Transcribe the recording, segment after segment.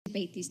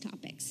debate these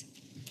topics.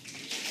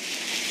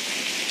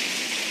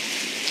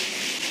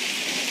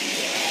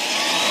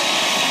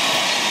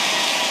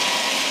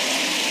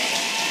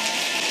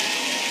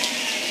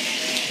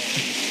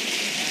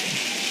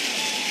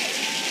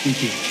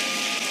 Thank you.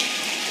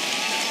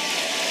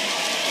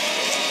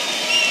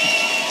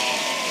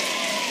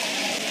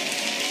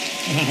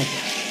 Wow.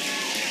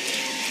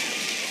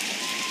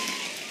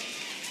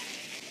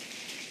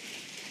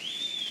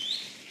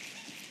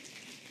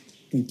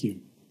 Thank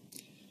you.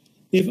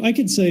 If I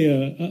could say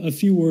a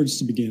few words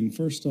to begin.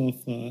 First off,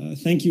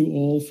 thank you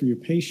all for your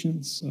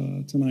patience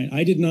tonight.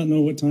 I did not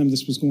know what time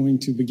this was going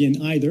to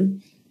begin either.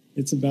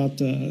 It's about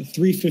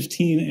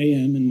 3:15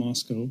 a.m. in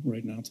Moscow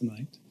right now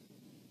tonight.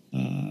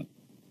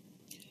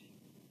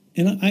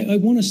 And I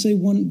want to say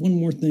one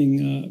more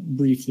thing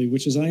briefly,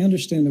 which is I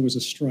understand there was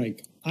a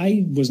strike.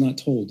 I was not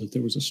told that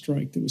there was a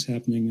strike that was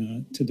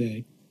happening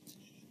today.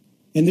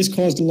 And this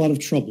caused a lot of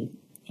trouble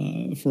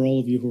for all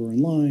of you who are in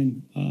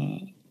line.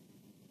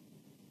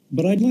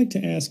 But I'd like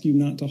to ask you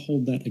not to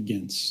hold that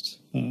against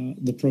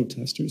the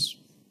protesters.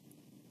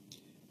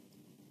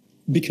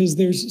 Because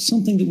there's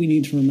something that we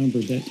need to remember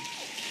that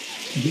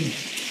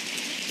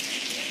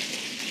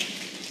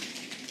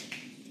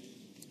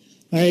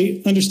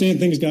I understand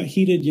things got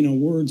heated, you know,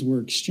 words were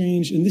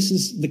exchanged, and this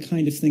is the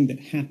kind of thing that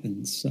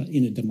happens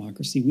in a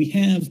democracy. We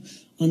have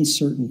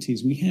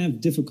uncertainties, we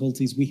have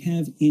difficulties, we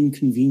have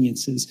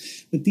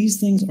inconveniences, but these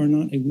things are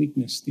not a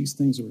weakness, these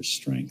things are a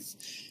strength.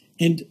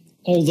 And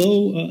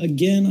although,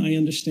 again, I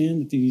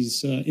understand that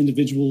these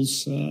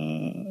individuals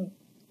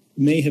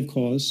may have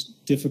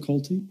caused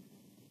difficulty,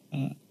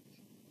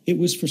 it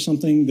was for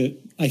something that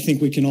I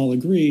think we can all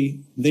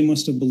agree they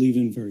must have believed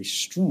in very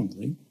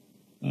strongly.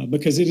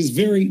 Because it is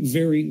very,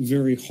 very,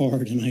 very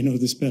hard, and I know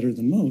this better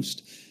than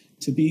most,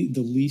 to be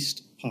the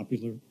least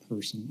popular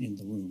person in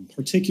the room,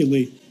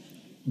 particularly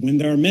when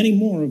there are many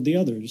more of the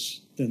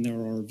others than there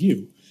are of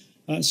you.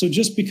 So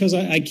just because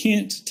I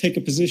can't take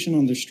a position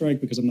on their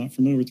strike because I'm not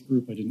familiar with the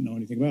group, I didn't know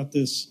anything about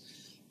this,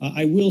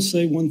 I will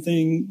say one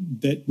thing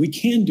that we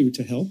can do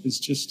to help is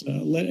just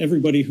let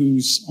everybody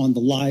who's on the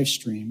live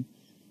stream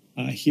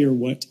hear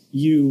what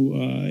you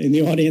in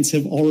the audience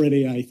have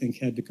already, I think,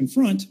 had to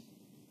confront.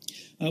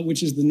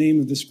 Which is the name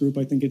of this group.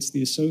 I think it's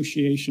the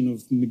Association of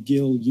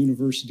McGill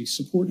University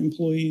Support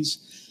Employees.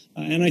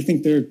 And I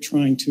think they're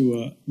trying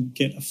to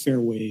get a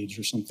fair wage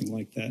or something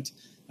like that.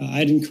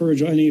 I'd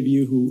encourage any of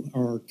you who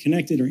are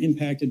connected or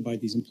impacted by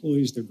these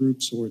employees, their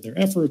groups, or their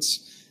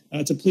efforts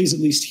to please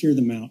at least hear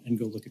them out and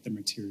go look at their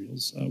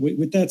materials.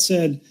 With that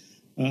said,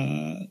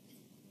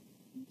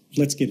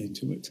 let's get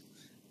into it.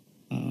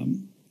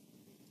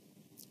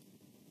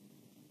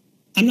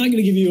 I'm not going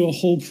to give you a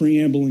whole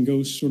preamble and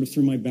go sort of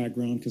through my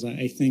background because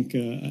I think,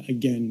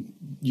 again,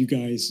 you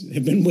guys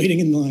have been waiting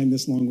in line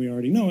this long. We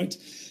already know it.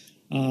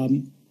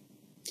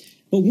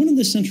 But one of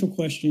the central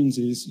questions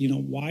is, you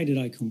know, why did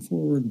I come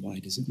forward? Why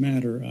does it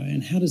matter?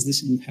 And how does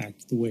this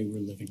impact the way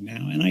we're living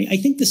now? And I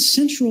think the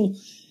central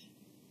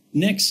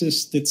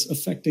nexus that's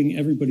affecting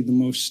everybody the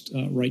most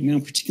right now,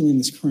 particularly in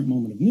this current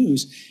moment of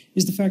news,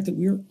 is the fact that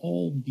we're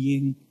all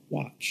being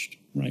watched,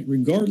 right?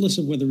 Regardless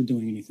of whether we're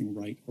doing anything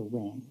right or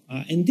wrong.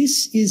 And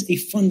this is a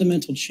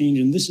fundamental change,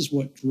 and this is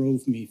what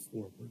drove me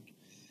forward.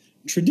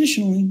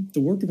 Traditionally,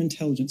 the work of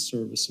intelligence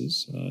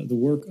services, the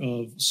work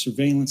of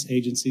surveillance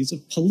agencies,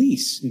 of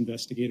police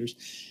investigators,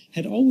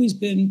 had always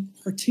been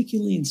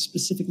particularly and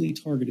specifically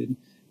targeted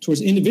towards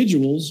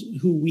individuals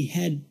who we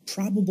had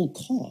probable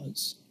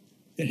cause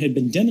that had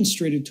been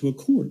demonstrated to a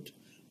court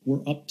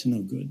were up to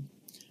no good.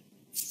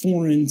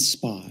 Foreign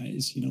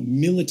spies, you know,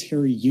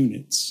 military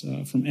units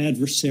from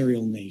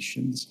adversarial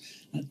nations.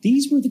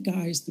 These were the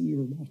guys that we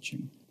were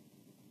watching.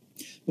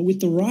 But with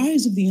the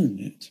rise of the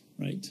internet,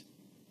 right,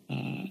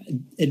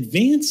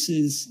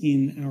 advances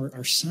in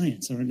our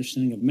science, our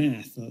understanding of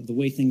math, the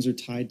way things are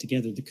tied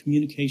together, the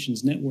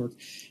communications network,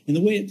 and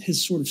the way it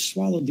has sort of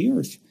swallowed the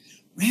earth,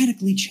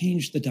 radically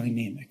changed the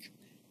dynamic.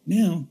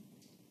 Now,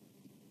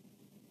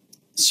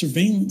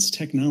 surveillance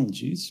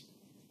technologies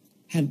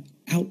have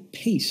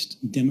outpaced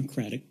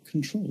democratic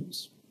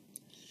controls.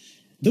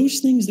 Those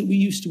things that we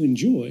used to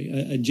enjoy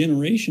a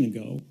generation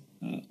ago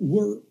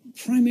were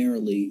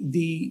primarily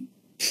the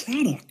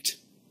product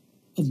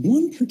of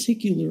one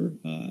particular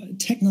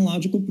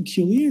technological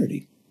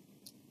peculiarity,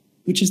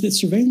 which is that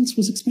surveillance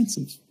was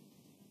expensive,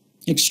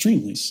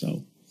 extremely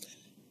so.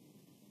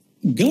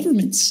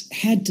 Governments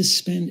had to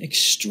spend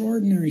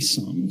extraordinary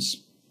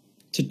sums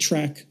to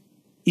track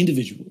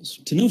individuals.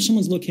 To know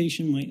someone's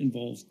location might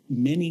involve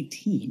many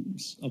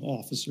teams of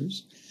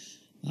officers,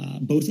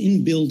 both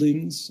in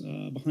buildings,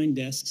 behind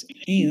desks,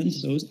 and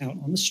those out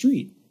on the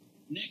street,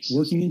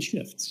 working in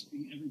shifts.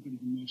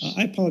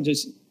 I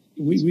apologize.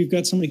 We've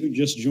got somebody who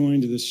just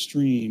joined the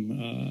stream.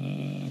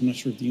 I'm not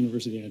sure if the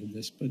university added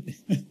this, but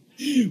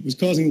it was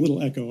causing a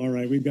little echo. All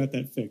right, we've got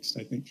that fixed,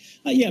 I think.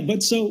 Yeah,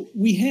 but so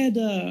we had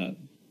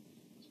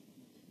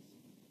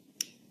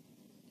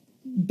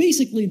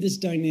basically this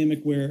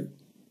dynamic where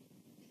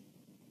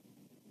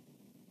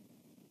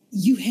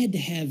you had to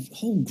have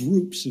whole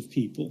groups of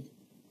people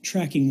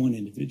tracking one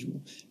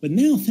individual. But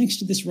now, thanks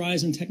to this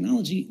rise in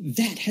technology,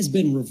 that has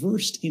been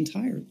reversed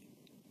entirely.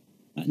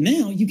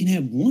 Now you can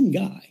have one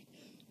guy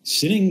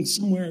sitting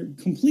somewhere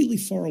completely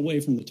far away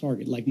from the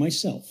target, like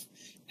myself,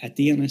 at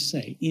the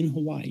NSA in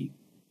Hawaii,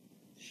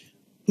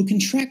 who can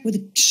track with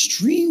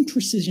extreme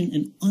precision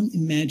an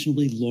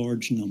unimaginably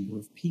large number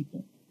of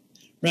people.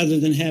 Rather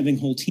than having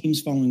whole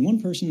teams following one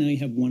person, now you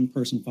have one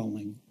person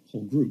following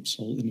whole groups,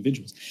 whole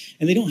individuals.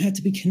 And they don't have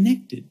to be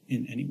connected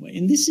in any way.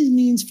 And this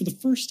means for the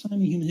first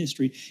time in human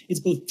history, it's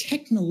both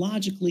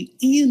technologically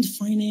and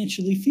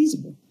financially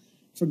feasible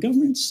for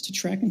governments to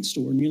track and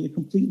store nearly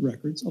complete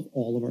records of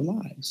all of our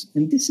lives.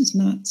 And this is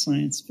not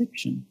science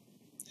fiction.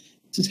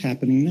 This is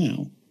happening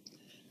now.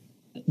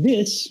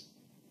 This,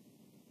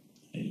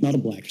 not a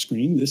black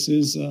screen, this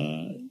is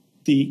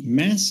the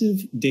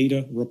Massive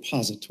Data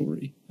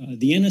Repository.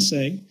 The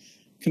NSA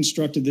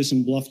constructed this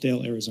in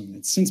Bluffdale, Arizona.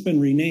 It's since been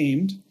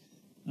renamed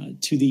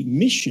to the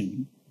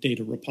Mission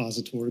Data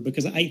Repository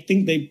because I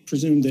think they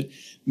presumed that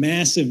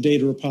Massive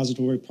Data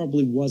Repository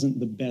probably wasn't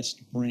the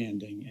best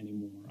branding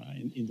anymore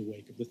in the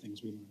wake of the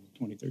things we learned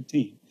in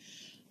 2013.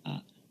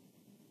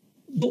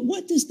 But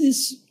what does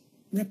this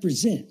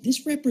represent?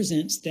 This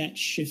represents that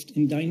shift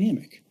in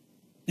dynamic.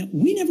 Now,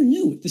 we never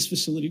knew what this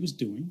facility was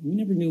doing. We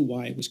never knew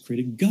why it was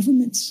created.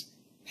 Governments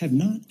have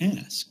not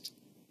asked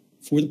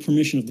for the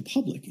permission of the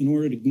public in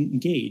order to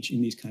engage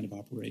in these kind of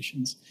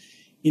operations.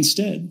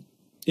 Instead,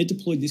 it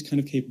deployed these kind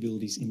of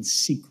capabilities in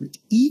secret,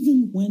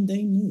 even when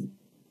they knew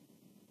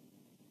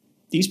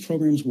these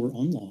programs were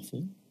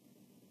unlawful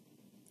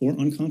or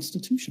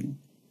unconstitutional,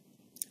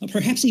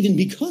 perhaps even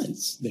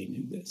because they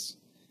knew this.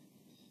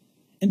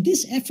 And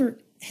this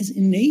effort has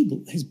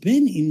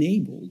been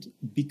enabled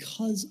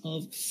because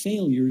of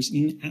failures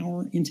in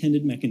our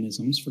intended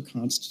mechanisms for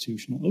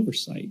constitutional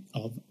oversight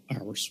of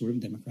our sort of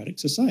democratic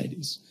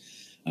societies.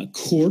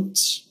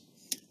 Courts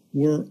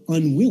were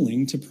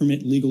unwilling to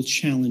permit legal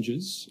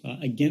challenges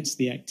against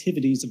the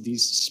activities of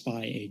these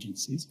spy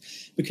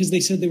agencies because they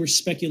said they were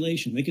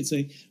speculation. They could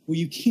say, well,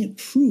 you can't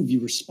prove you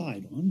were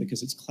spied on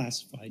because it's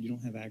classified. You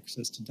don't have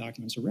access to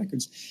documents or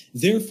records.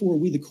 Therefore,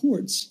 we, the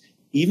courts,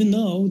 even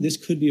though this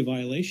could be a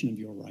violation of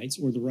your rights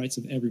or the rights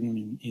of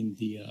everyone in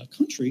the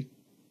country,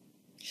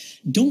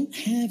 don't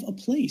have a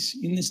place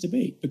in this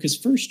debate because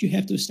first you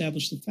have to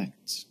establish the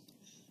facts.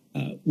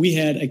 We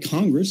had a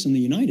Congress in the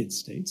United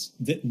States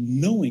that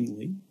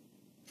knowingly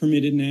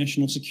permitted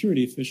national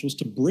security officials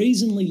to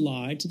brazenly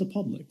lie to the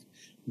public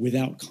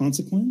without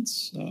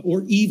consequence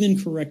or even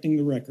correcting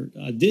the record.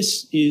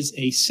 This is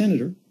a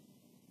senator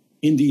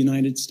in the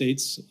United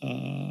States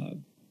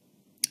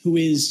who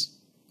is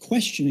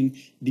questioning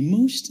the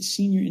most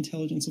senior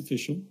intelligence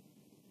official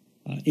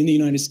in the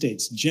United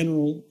States,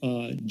 General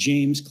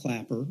James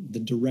Clapper, the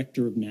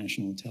Director of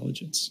National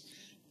Intelligence.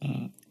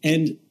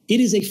 And it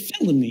is a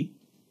felony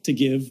to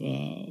give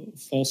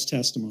false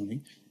testimony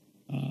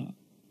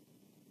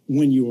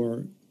when you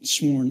are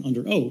sworn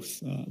under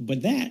oath.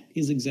 But that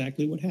is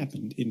exactly what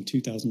happened in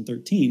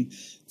 2013,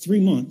 3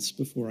 months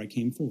before I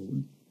came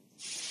forward.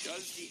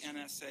 Does the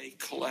NSA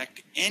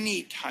collect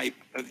any type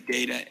of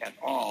data at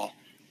all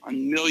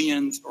on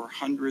millions or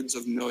hundreds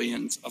of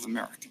millions of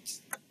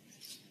Americans?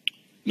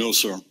 No,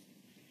 sir.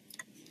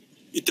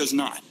 It does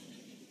not.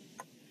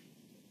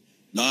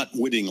 Not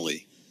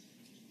wittingly.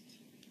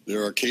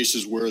 There are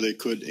cases where they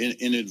could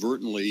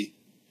inadvertently,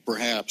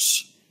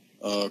 perhaps,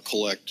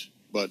 collect,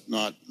 but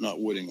not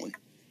wittingly.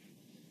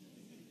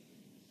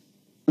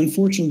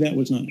 Unfortunately, that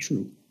was not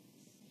true.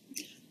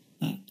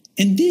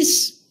 And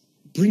this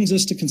brings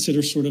us to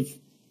consider sort of,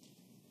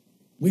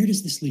 where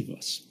does this leave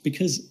us?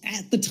 Because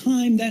at the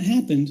time that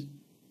happened,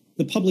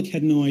 the public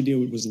had no idea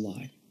it was a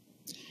lie.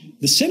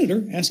 The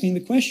senator asking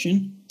the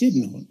question did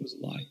know it was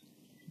a lie.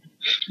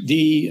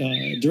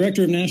 The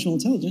Director of National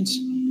Intelligence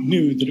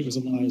knew that it was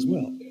a lie as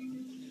well.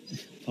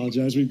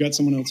 Apologize, we've got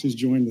someone else who's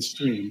joined the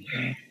stream.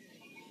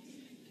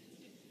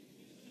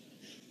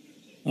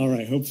 All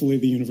right, hopefully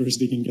the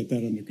university can get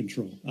that under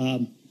control.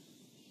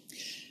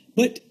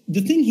 But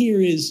the thing here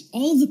is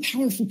all of the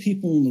powerful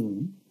people in the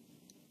room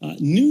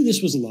knew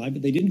this was a lie,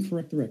 but they didn't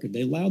correct the record.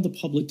 They allowed the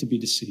public to be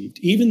deceived,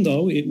 even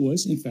though it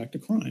was, in fact, a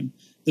crime.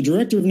 The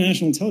Director of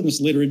National Intelligence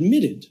later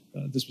admitted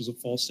this was a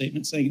false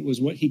statement, saying it was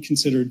what he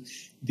considered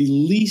the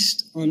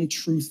least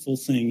untruthful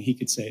thing he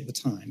could say at the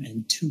time,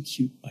 and too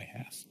cute by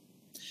half.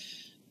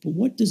 But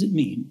what does it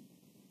mean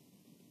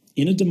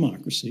in a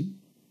democracy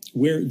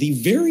where the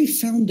very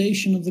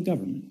foundation of the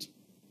government,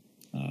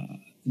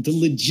 the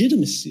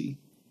legitimacy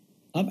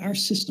of our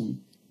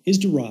system, is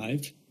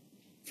derived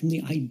from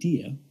the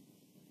idea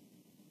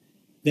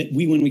that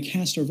we, when we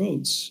cast our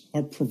votes,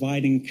 are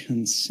providing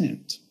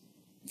consent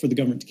for the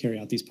government to carry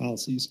out these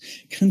policies.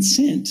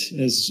 Consent,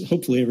 as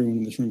hopefully everyone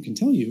in this room can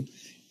tell you,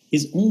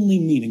 is only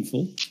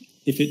meaningful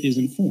if it is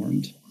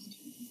informed.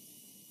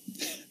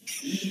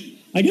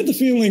 I get the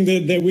feeling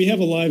that we have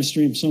a live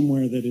stream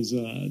somewhere that is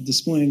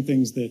displaying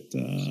things that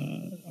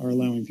are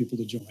allowing people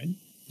to join.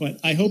 But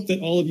I hope that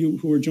all of you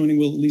who are joining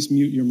will at least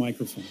mute your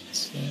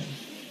microphones.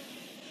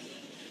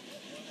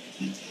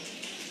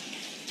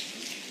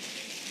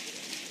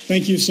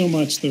 Thank you so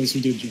much, those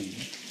who did join.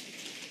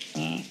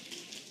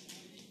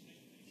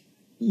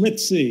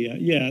 Let's see.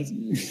 Yeah,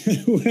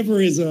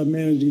 whoever is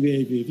managing the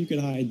AV, if you could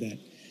hide that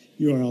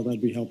URL, that'd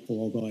be helpful,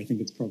 although I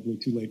think it's probably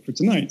too late for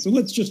tonight. So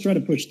let's just try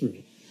to push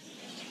through.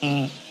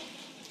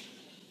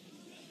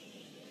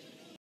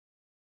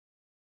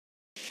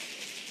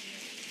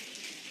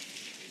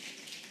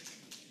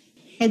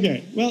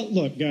 Okay, well,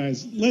 look,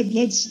 guys,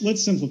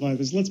 let's simplify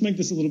this. Let's make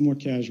this a little more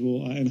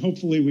casual, and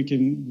hopefully we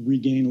can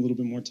regain a little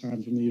bit more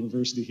time from the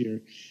university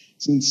here,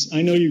 since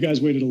I know you guys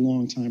waited a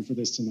long time for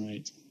this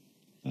tonight.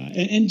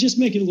 And just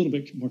make it a little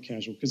bit more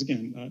casual, because,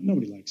 again,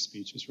 nobody likes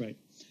speeches, right?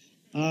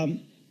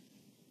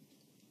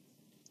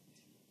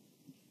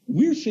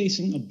 We're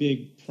facing a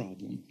big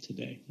problem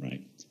today,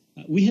 right?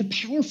 We have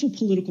powerful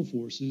political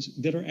forces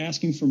that are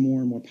asking for more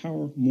and more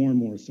power, more and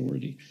more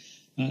authority.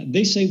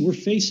 They say we're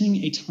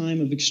facing a time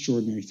of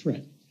extraordinary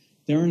threat.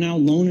 There are now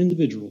lone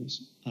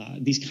individuals,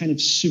 these kind of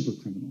super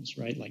criminals,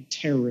 right, like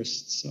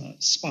terrorists,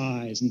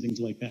 spies, and things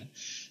like that,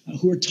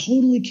 who are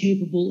totally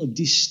capable of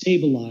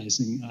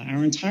destabilizing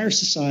our entire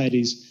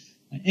societies,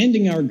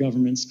 ending our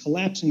governments,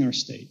 collapsing our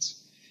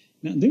states.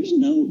 Now, there's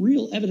no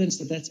real evidence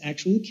that that's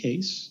actually the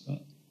case,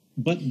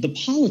 but the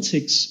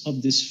politics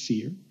of this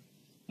fear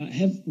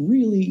have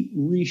really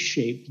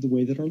reshaped the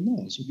way that our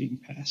laws are being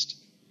passed.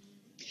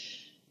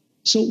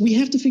 So we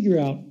have to figure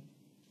out,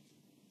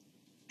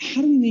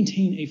 how do we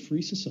maintain a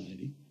free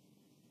society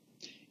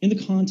in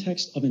the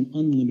context of an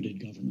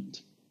unlimited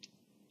government?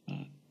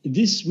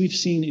 This we've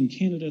seen in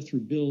Canada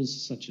through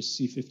bills such as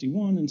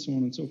C-51 and so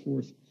on and so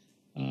forth.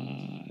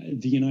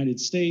 The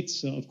United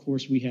States, of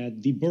course, we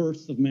had the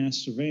birth of mass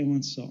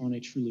surveillance on a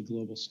truly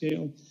global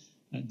scale.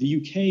 The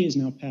UK is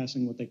now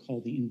passing what they call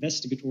the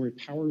Investigatory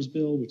Powers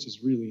Bill, which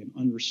is really an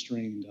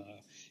unrestrained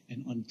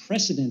and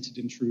unprecedented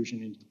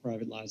intrusion into the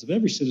private lives of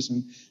every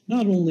citizen,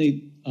 not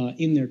only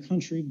in their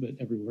country, but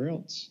everywhere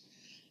else.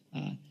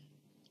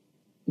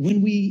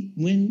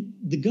 When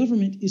the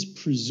government is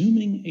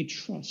presuming a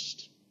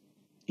trust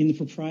in the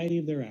propriety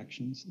of their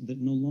actions that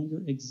no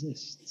longer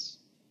exists.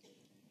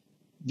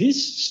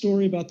 This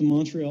story about the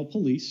Montreal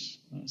police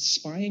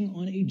spying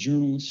on a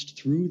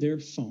journalist through their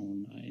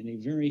phone in a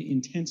very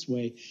intense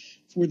way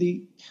for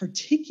the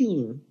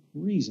particular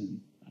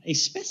reason, a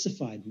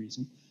specified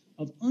reason,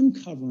 of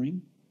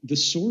uncovering the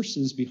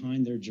sources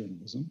behind their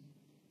journalism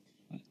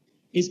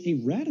is a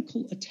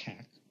radical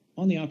attack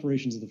on the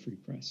operations of the free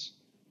press.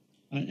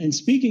 And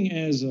speaking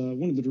as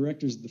one of the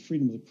directors of the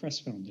Freedom of the Press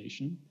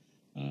Foundation,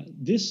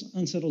 this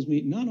unsettles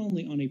me not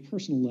only on a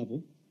personal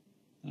level,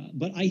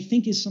 but I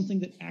think is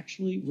something that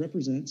actually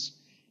represents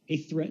a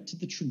threat to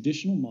the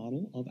traditional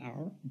model of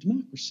our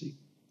democracy.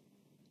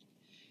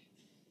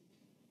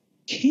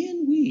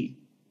 Can we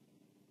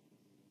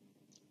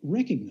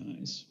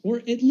recognize, or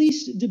at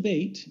least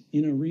debate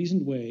in a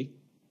reasoned way,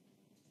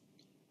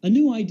 a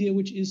new idea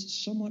which is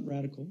somewhat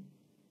radical,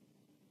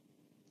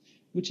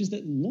 which is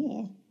that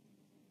law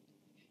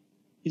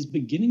is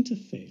beginning to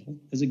fail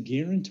as a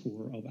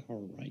guarantor of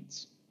our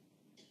rights?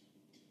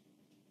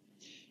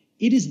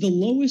 It is the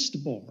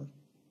lowest bar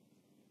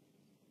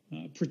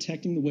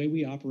protecting the way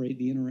we operate,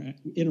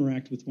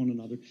 interact with one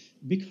another,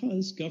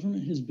 because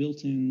government has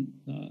built in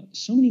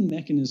so many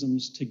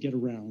mechanisms to get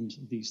around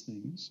these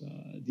things,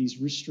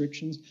 these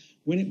restrictions,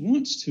 when it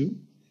wants to,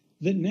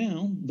 that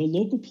now the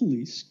local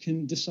police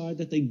can decide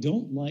that they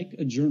don't like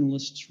a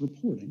journalist's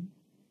reporting.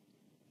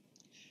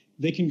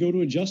 They can go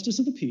to a justice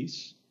of the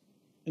peace,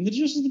 and the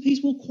justice of the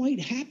peace will quite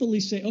happily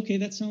say, okay,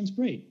 that sounds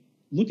great.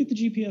 Look at the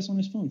GPS on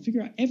his phone.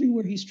 Figure out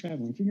everywhere he's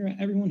traveling. Figure out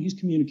everyone he's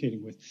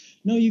communicating with.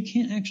 No, you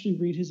can't actually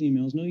read his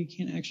emails. No, you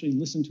can't actually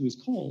listen to his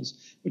calls.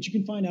 But you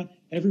can find out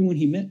everyone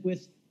he met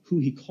with, who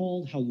he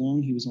called, how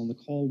long he was on the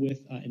call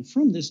with, and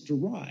from this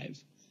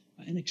derive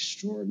an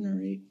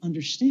extraordinary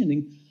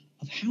understanding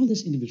of how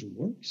this individual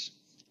works.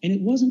 And it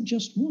wasn't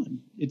just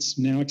one. It's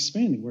now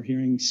expanding. We're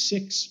hearing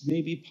 6,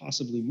 maybe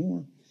possibly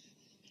more.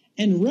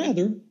 And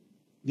rather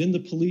than the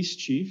police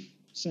chief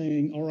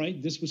saying, all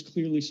right, this was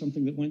clearly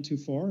something that went too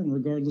far, and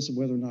regardless of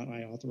whether or not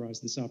I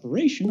authorized this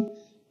operation,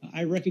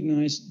 I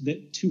recognize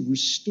that to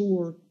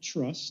restore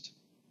trust,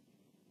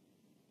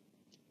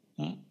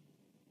 I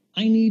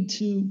need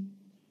to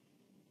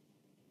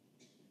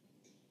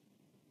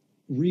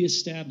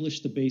reestablish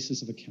the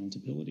basis of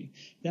accountability.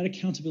 That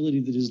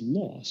accountability that is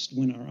lost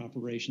when our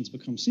operations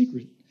become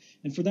secret.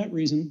 And for that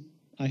reason,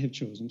 I have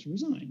chosen to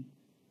resign.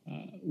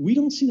 We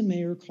don't see the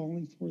mayor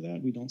calling for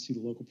that. We don't see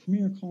the local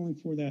premier calling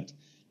for that.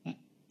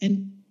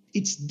 And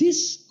it's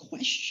this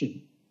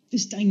question,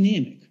 this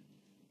dynamic,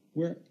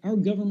 where our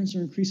governments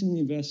are increasingly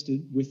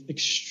invested with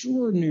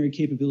extraordinary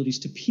capabilities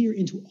to peer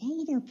into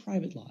all of our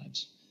private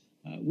lives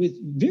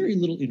with very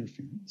little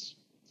interference,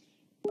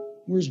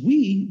 whereas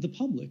we, the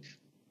public,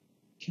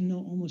 can know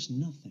almost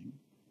nothing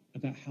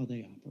about how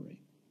they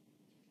operate.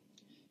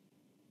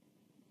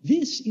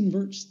 This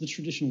inverts the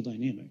traditional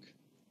dynamic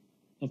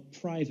of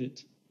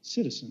private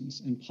citizens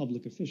and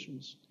public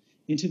officials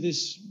into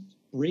this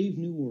brave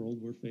new world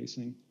we're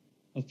facing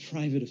of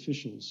private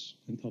officials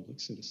and public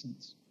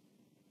citizens.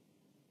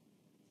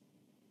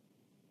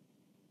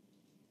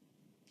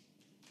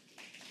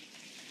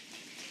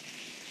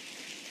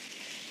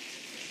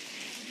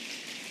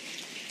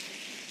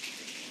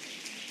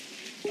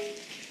 All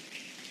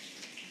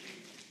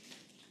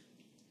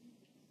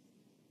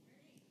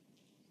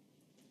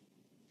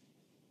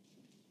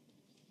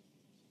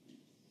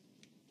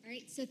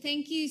right, so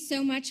thank you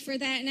so much for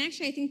that. And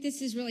actually, I think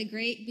this is really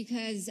great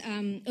because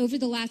over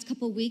the last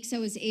couple of weeks, I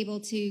was able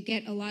to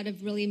get a lot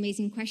of really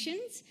amazing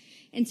questions.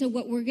 And so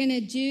what we're going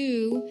to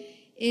do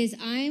is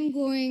I'm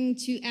going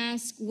to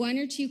ask 1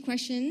 or 2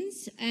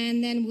 questions,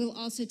 and then we'll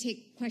also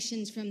take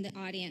questions from the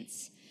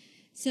audience.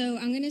 So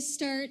I'm going to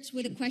start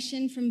with a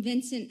question from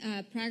Vincent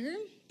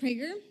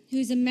Prager,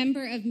 who's a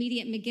member of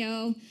Media at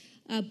McGill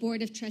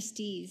Board of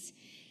Trustees.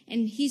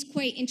 And he's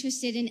quite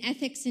interested in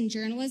ethics in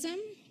journalism.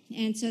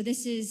 And so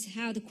this is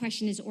how the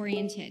question is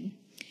oriented.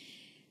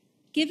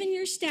 Given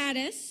your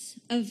status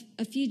of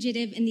a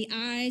fugitive in the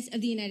eyes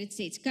of the United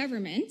States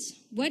government,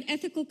 what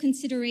ethical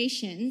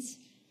considerations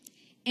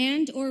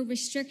and or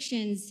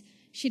restrictions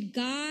should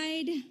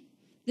guide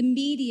the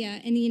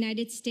media in the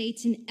United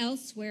States and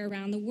elsewhere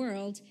around the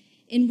world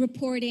in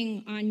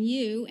reporting on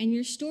you and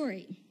your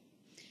story?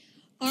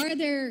 Are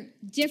there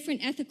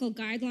different ethical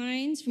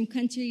guidelines from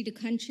country to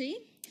country?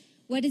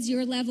 What is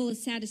your level of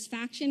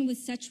satisfaction with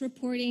such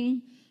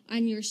reporting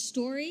on your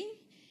story?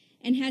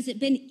 And has it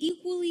been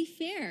equally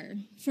fair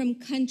from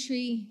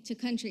country to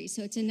country?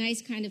 So it's a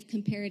nice kind of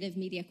comparative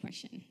media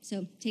question.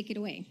 So take it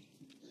away.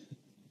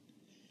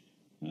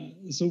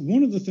 So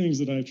one of the things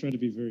that I've tried to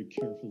be very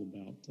careful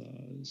about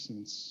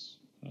since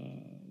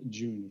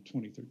June of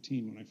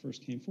 2013, when I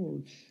first came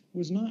forward,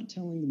 was not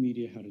telling the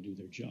media how to do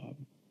their job.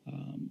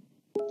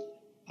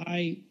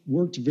 I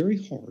worked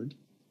very hard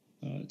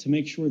to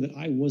make sure that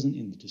I wasn't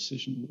in the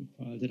decision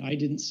loop, that I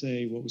didn't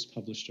say what was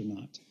published or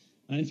not.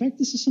 In fact,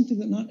 this is something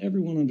that not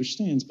everyone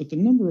understands, but the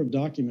number of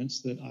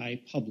documents that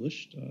I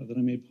published, that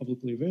I made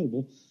publicly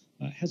available,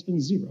 has been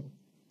 0.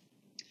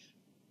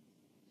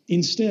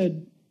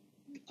 Instead,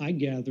 I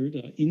gathered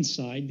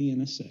inside the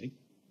NSA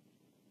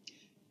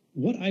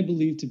what I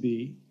believe to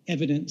be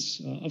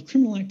evidence of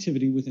criminal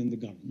activity within the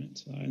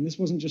government. And this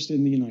wasn't just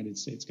in the United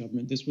States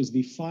government. This was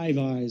the Five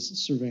Eyes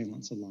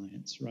Surveillance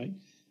Alliance, right?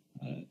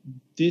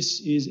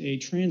 This is a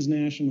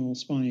transnational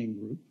spying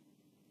group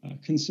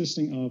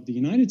consisting of the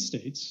United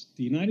States,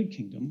 the United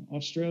Kingdom,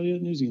 Australia,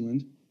 New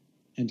Zealand,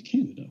 and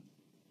Canada.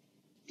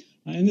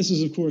 And this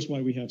is, of course,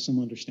 why we have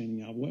some understanding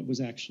now of what was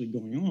actually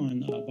going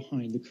on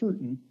behind the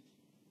curtain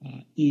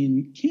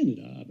in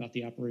Canada about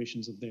the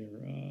operations of their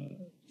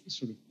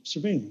sort of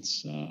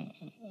surveillance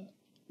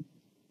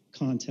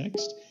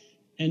context.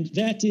 And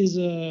that is,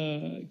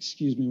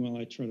 excuse me while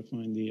I try to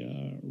find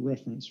the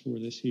reference for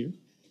this here,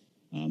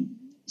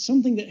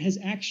 something that has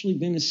actually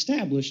been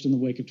established in the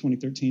wake of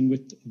 2013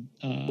 with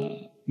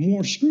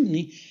more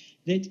scrutiny,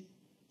 that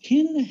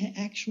Canada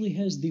actually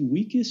has the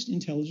weakest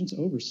intelligence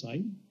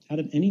oversight out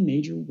of any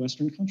major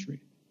Western country.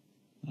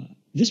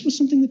 This was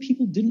something that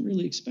people didn't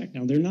really expect.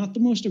 Now, they're not the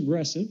most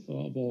aggressive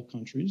of all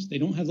countries. They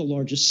don't have the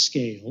largest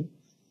scale.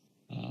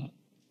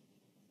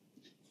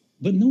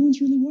 But no one's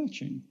really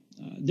watching.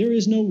 There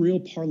is no real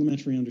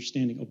parliamentary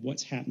understanding of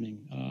what's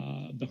happening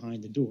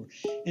behind the door.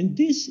 And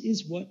this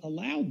is what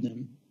allowed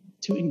them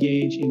to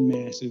engage in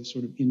massive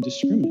sort of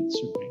indiscriminate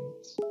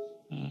surveillance.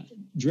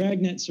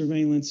 Dragnet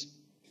surveillance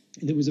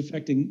that was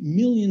affecting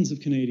millions of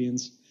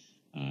Canadians,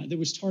 that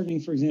was targeting,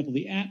 for example,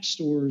 the app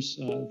stores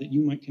that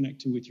you might connect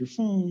to with your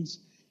phones,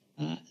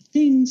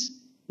 things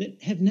that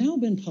have now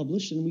been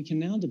published and we can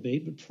now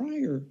debate, but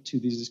prior to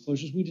these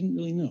disclosures, we didn't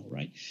really know,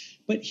 right?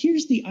 But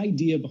here's the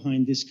idea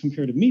behind this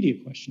comparative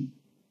media question.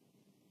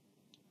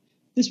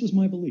 This was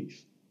my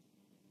belief,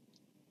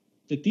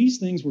 that these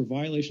things were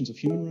violations of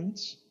human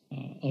rights,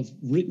 of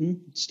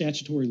written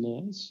statutory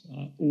laws,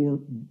 or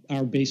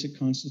our basic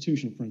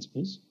constitutional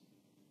principles.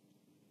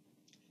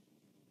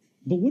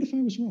 But what if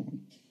I was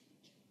wrong?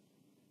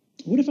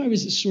 What if I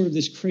was sort of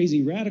this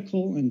crazy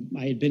radical and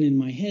I had been in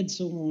my head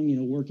so long, you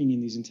know, working in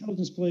these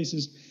intelligence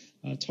places,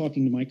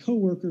 talking to my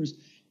coworkers,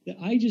 that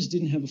I just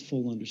didn't have a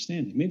full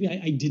understanding. Maybe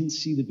I didn't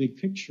see the big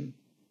picture.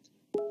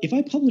 If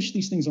I published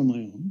these things on my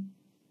own,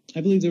 I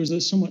believe there was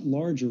a somewhat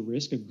larger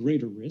risk, a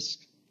greater risk,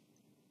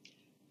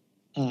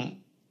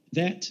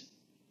 that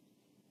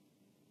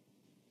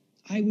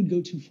I would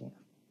go too far.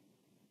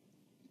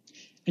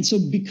 And so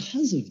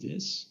because of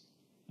this,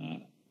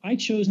 I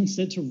chose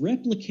instead to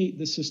replicate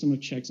the system of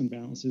checks and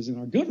balances in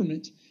our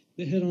government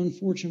that had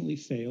unfortunately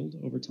failed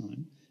over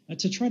time,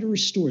 to try to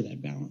restore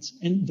that balance.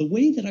 And the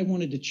way that I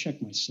wanted to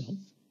check myself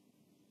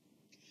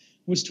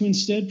was to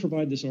instead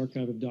provide this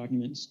archive of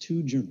documents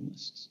to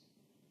journalists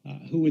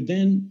who would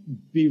then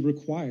be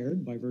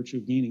required, by virtue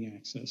of gaining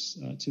access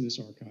to this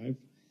archive,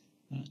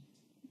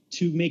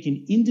 to make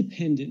an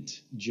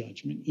independent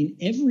judgment in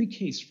every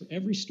case for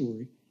every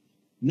story,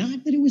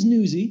 not that it was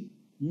newsy,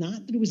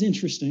 not that it was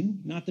interesting,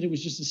 not that it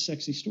was just a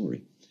sexy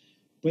story,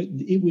 but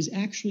it was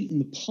actually in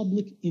the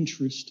public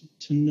interest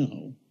to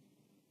know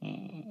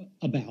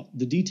about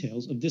the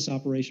details of this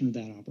operation or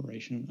that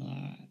operation,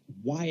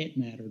 why it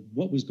mattered,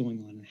 what was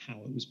going on, and how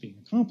it was being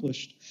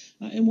accomplished,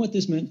 and what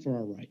this meant for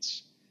our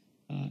rights.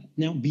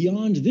 Now,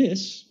 beyond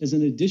this, as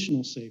an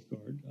additional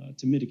safeguard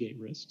to mitigate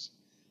risks,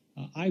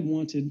 I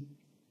wanted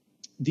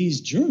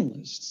these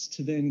journalists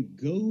to then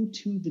go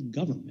to the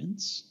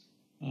governments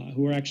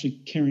who are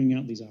actually carrying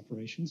out these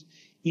operations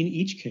in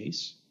each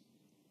case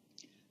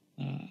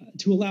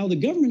to allow the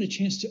government a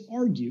chance to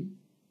argue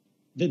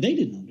that they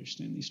didn't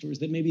understand these stories,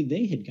 that maybe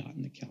they had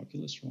gotten the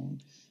calculus wrong.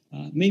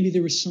 Maybe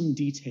there was some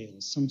detail,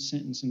 some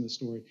sentence in the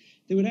story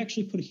that would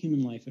actually put a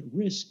human life at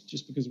risk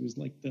just because it was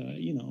like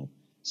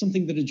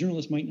something that a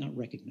journalist might not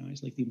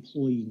recognize, like the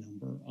employee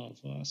number of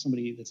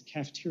somebody that's a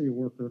cafeteria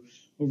worker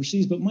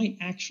overseas, but might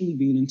actually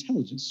be an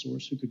intelligence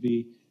source who could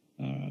be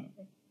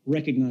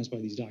recognized by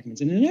these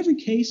documents. And in every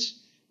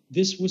case,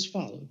 this was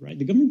followed, right?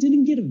 The government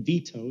didn't get a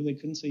veto. They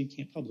couldn't say you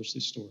can't publish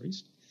these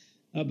stories.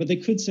 But they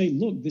could say,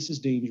 look, this is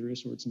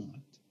dangerous or it's not.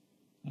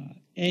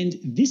 And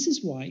this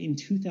is why in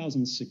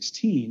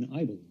 2016,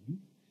 I believe,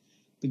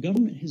 the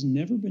government has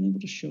never been able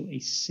to show a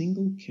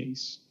single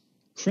case,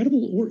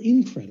 credible or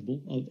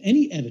incredible, of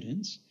any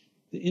evidence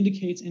that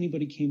indicates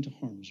anybody came to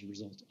harm as a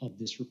result of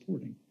this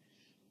reporting.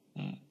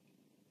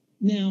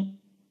 Now,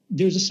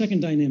 there's a second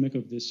dynamic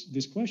of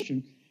this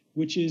question,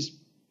 which is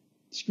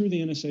screw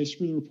the NSA,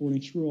 screw the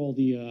reporting, screw all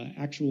the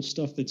actual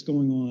stuff that's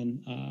going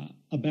on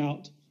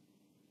about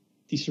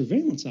the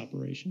surveillance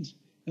operations,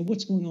 and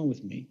what's going on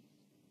with me.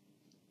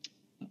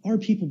 Are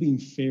people being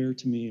fair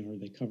to me? Are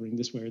they covering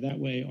this way or that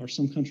way? Are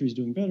some countries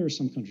doing better?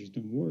 Some countries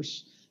doing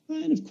worse?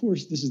 And of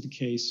course, this is the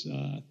case.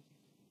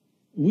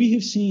 We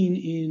have seen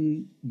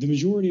in the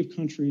majority of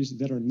countries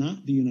that are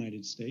not the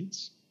United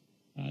States,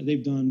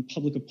 they've done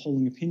public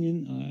polling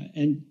opinion,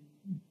 and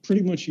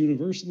pretty much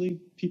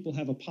universally, people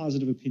have a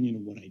positive opinion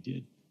of what I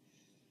did.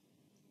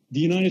 The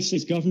United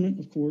States government,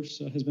 of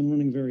course, has been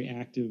running a very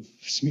active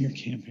smear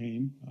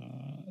campaign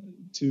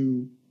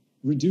to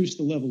reduce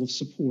the level of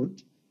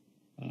support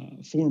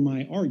for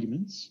my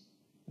arguments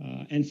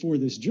and for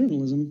this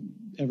journalism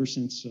ever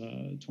since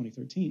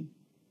 2013.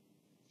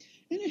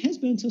 And it has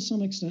been to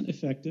some extent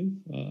effective,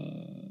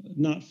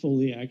 not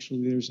fully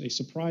actually. There's a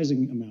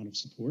surprising amount of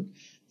support.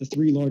 The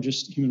three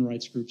largest human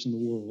rights groups in the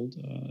world,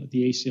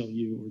 the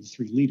ACLU, or the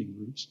three leading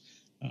groups,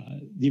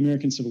 the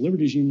American Civil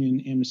Liberties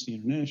Union, Amnesty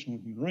International,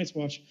 and Human Rights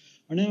Watch,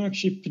 are now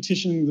actually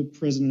petitioning the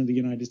President of the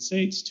United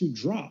States to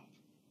drop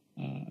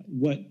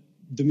what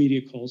the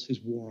media calls his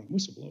war on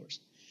whistleblowers.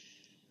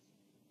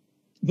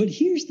 But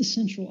here's the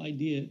central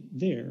idea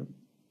there,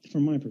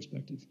 from my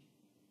perspective.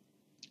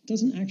 It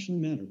doesn't actually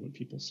matter what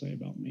people say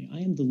about me. I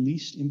am the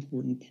least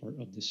important part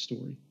of this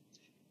story.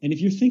 And if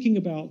you're thinking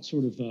about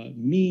sort of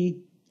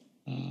me,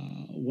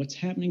 what's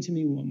happening to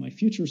me, what my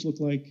futures look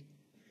like,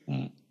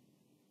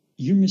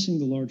 you're missing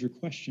the larger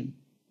question,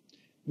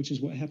 which is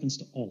what happens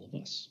to all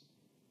of us.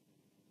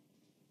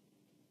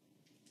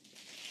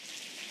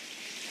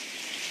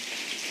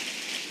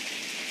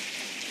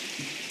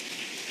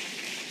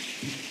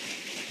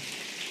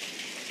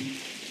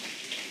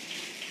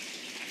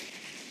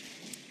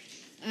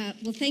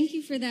 Well, thank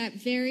you for that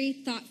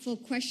very thoughtful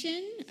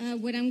question.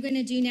 What I'm going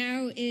to do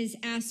now is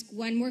ask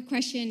one more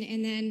question,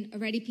 and then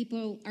already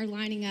people are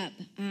lining up,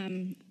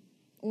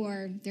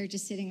 or they're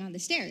just sitting on the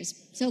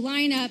stairs. So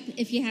line up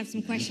if you have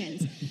some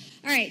questions.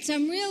 All right, so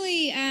I'm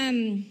really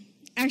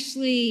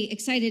actually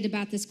excited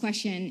about this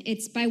question.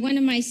 It's by one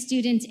of my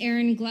students,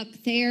 Aaron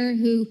Gluck-Thayer,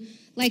 who,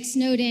 like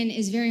Snowden,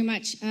 is very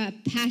much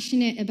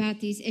passionate about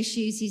these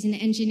issues. He's an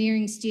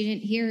engineering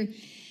student here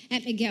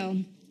at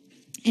McGill.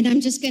 And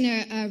I'm just going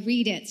to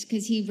read it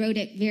because he wrote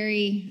it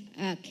very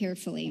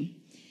carefully.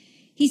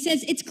 He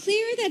says, it's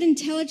clear that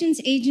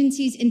intelligence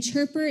agencies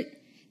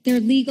interpret their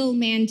legal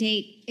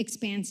mandate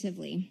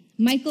expansively.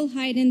 Michael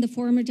Hayden, the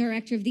former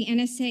director of the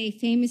NSA,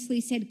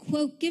 famously said,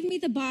 quote, give me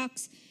the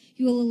box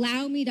you will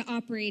allow me to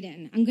operate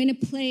in. I'm going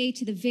to play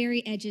to the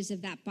very edges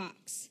of that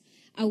box.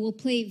 I will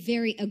play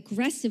very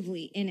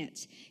aggressively in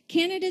it.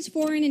 Canada's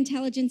Foreign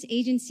Intelligence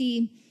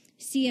Agency,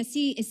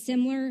 CSE, is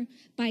similar.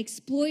 By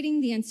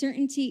exploiting the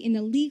uncertainty in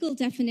the legal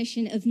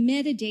definition of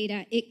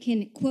metadata, it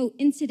can, quote,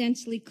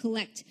 incidentally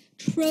collect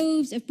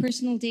troves of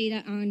personal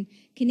data on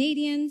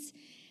Canadians.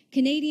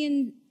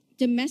 Canadian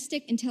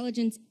Domestic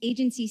Intelligence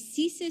Agency,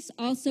 CSIS,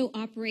 also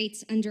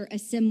operates under a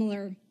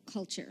similar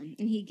culture.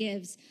 And he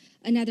gives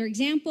another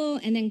example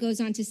and then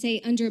goes on to say,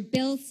 under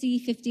Bill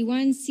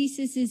C-51,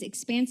 CSIS's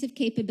expansive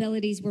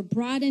capabilities were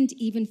broadened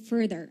even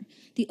further.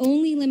 The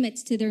only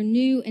limits to their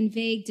new and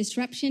vague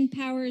disruption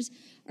powers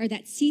are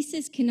that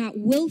CSIS cannot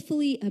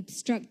willfully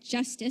obstruct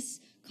justice,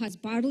 cause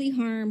bodily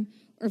harm,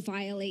 or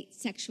violate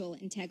sexual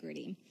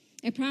integrity.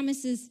 I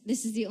promise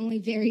this is the only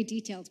very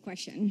detailed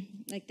question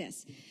like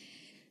this.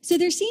 So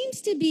there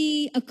seems to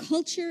be a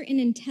culture in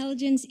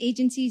intelligence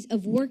agencies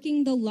of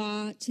working the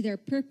law to their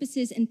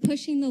purposes and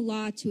pushing the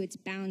law to its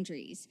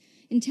boundaries.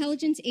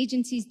 Intelligence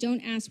agencies don't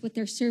ask what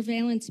their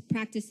surveillance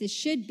practices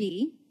should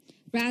be.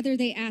 Rather,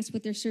 they ask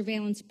what their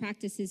surveillance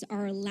practices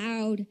are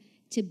allowed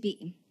to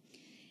be.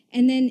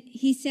 And then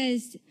he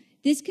says,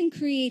 this can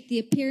create the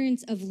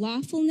appearance of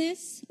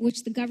lawfulness,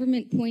 which the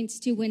government points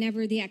to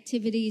whenever the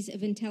activities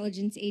of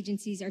intelligence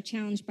agencies are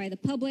challenged by the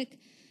public,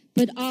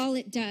 but all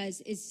it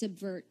does is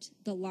subvert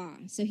the law.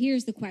 So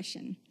here's the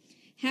question.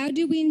 How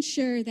do we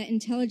ensure that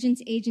intelligence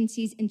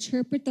agencies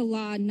interpret the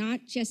law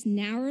not just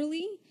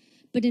narrowly,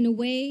 but in a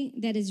way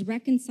that is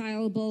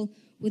reconcilable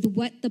with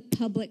what the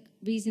public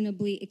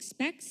reasonably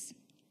expects?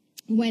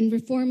 When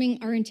reforming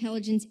our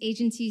intelligence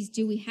agencies,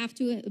 do we have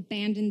to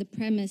abandon the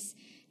premise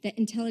that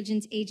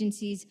intelligence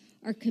agencies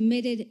are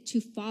committed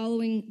to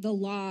following the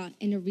law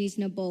in a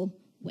reasonable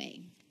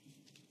way?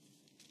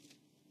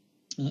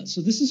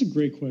 So this is a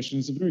great question.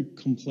 It's a very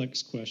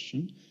complex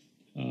question.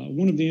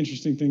 One of the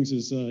interesting things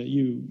is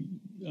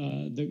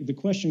the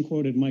question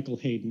quoted Michael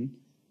Hayden,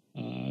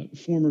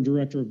 former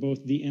director of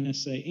both the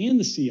NSA and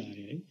the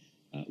CIA,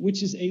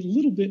 which is a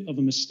little bit of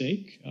a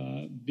mistake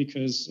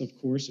because, of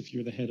course, if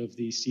you're the head of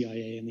the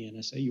CIA and the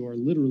NSA, you are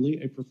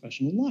literally a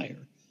professional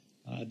liar.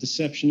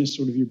 Deception is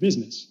sort of your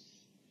business.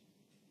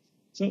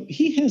 So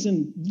he has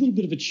a little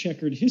bit of a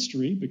checkered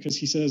history because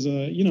he says,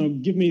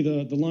 give me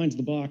the lines of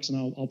the box and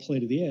I'll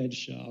play to the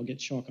edge. I'll get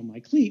chalk on my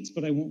cleats,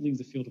 but I won't leave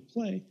the field of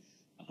play.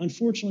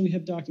 Unfortunately, we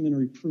have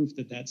documentary proof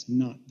that that's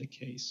not the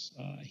case.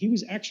 He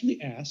was actually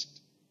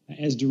asked,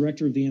 as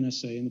director of the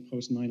NSA in the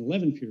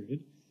post-9/11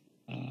 period,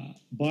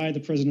 by the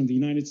President of the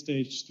United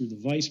States through the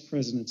Vice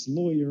President's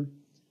lawyer,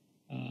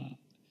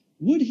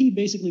 would he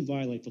basically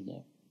violate the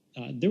law?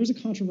 There was a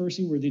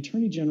controversy where the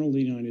Attorney General of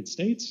the United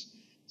States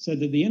said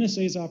that the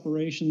NSA's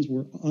operations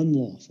were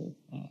unlawful.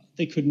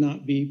 They could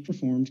not be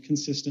performed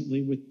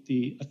consistently with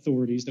the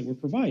authorities that were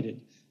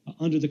provided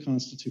under the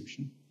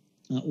Constitution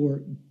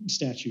or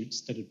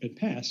statutes that had been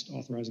passed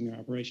authorizing their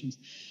operations.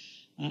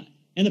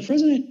 And the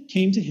president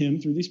came to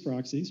him through these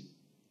proxies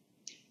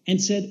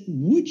and said,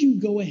 would you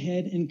go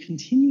ahead and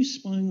continue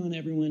spying on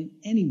everyone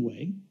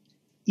anyway,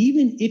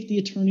 even if the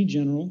Attorney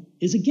General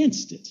is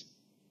against it?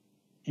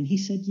 And he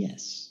said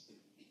yes.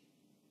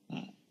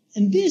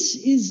 And this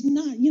is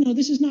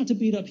not to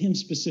beat up him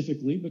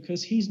specifically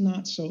because he's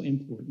not so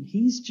important.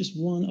 He's just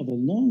one of a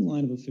long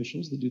line of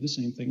officials that do the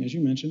same thing, as you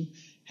mentioned. It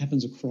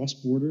happens across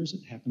borders.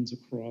 It happens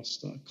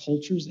across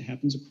cultures. It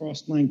happens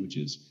across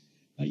languages.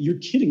 You're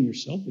kidding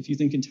yourself if you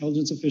think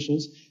intelligence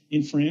officials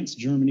in France,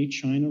 Germany,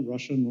 China,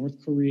 Russia, North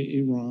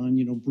Korea,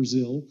 Iran,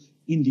 Brazil,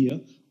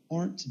 India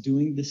aren't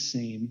doing the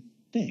same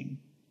thing.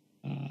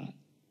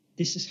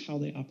 This is how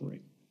they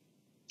operate.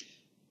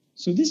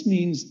 So this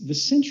means the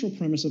central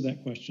premise of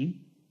that question,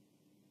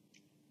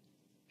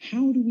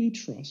 how do we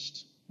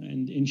trust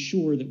and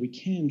ensure that we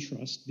can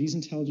trust these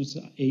intelligence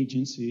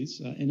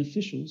agencies and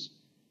officials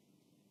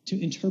to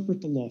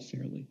interpret the law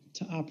fairly,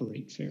 to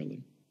operate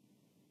fairly?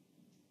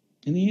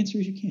 And the answer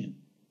is you can't.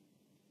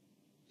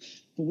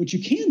 But what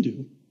you can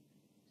do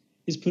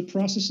is put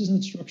processes and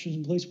instructions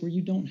in place where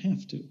you don't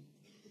have to.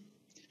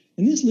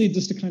 And this leads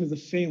us to kind of the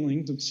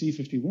failings of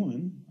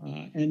C-51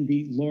 and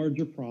the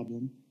larger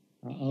problem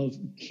of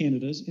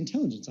Canada's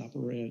intelligence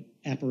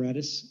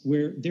apparatus,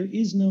 where there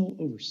is no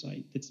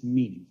oversight that's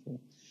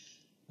meaningful.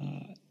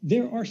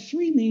 There are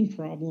three main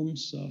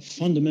problems,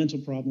 fundamental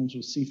problems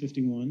with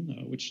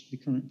C-51, which the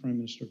current Prime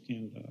Minister of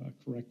Canada,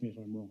 correct me if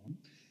I'm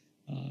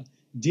wrong,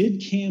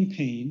 did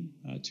campaign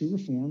to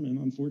reform and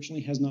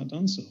unfortunately has not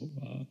done so.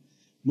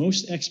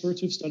 Most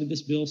experts who've studied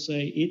this bill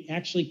say it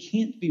actually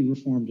can't be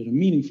reformed in a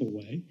meaningful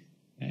way.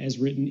 As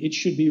written, it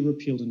should be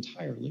repealed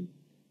entirely.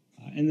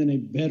 And then a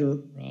better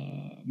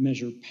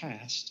measure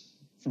passed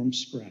from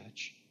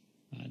scratch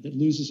that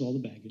loses all the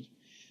baggage.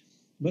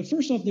 But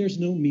first off, there's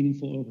no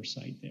meaningful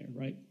oversight there,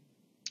 right?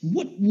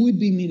 What would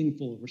be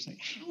meaningful oversight?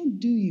 How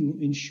do you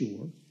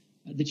ensure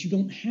that you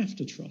don't have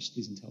to trust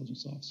these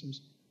intelligence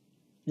officers?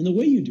 And the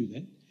way you do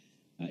that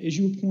is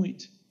you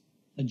appoint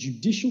a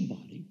judicial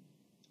body,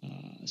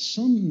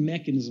 some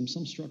mechanism,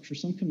 some structure,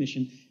 some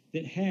commission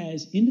that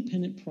has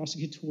independent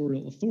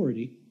prosecutorial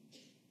authority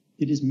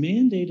that is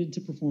mandated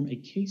to perform a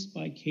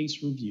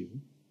case-by-case review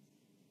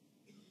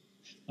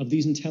of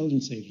these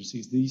intelligence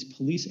agencies, these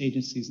police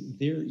agencies,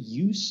 their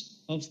use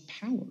of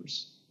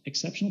powers,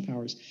 exceptional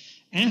powers,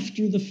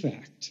 after the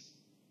fact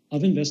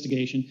of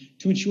investigation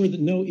to ensure that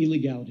no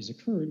illegalities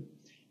occurred.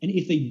 And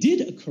if they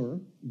did occur,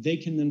 they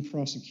can then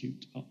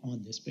prosecute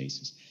on this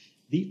basis.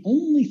 The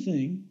only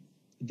thing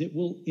that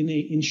will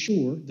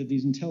ensure that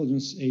these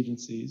intelligence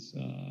agencies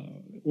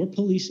or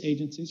police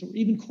agencies or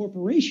even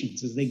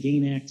corporations, as they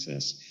gain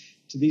access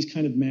to these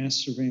kind of mass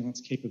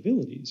surveillance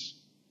capabilities,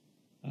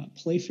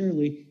 play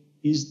fairly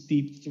is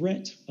the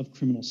threat of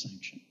criminal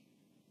sanction.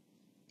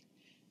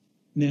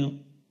 Now,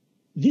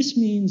 this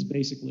means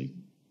basically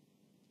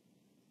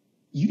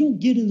you don't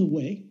get in the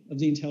way of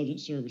the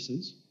intelligence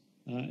services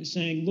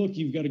saying, look,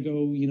 you've got to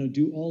go,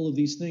 do all of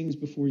these things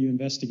before you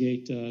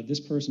investigate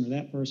this person or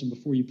that person,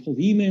 before you pull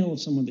the email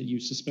of someone that you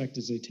suspect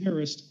is a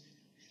terrorist.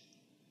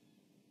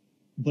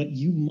 But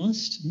you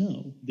must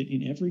know that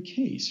in every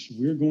case,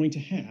 we're going to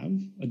have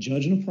a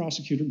judge and a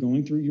prosecutor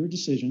going through your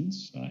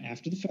decisions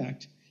after the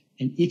fact.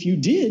 And if you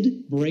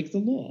did break the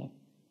law,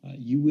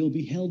 you will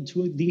be held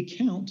to the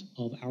account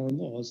of our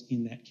laws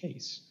in that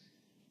case.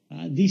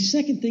 The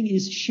second thing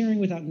is sharing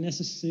without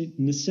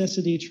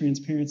necessity,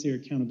 transparency, or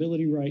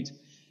accountability right.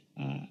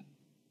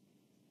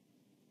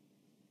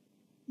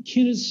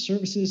 Canada's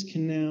services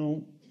can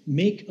now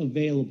make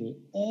available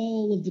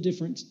all of the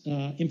different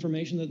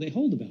information that they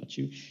hold about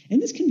you.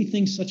 And this can be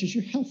things such as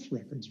your health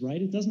records,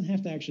 right? It doesn't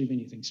have to actually be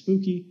anything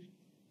spooky.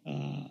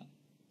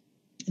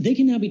 They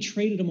can now be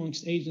traded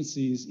amongst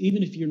agencies,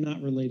 even if you're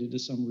not related to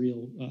some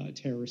real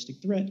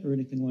terroristic threat or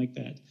anything like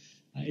that.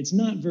 It's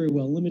not very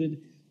well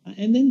limited.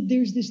 And then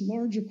there's this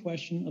larger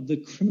question of the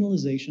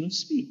criminalization of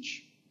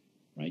speech,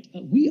 right?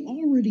 We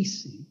already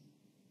see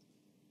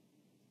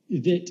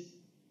that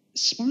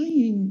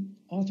spying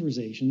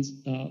authorizations,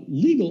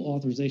 legal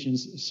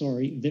authorizations,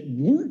 sorry, that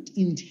weren't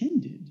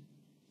intended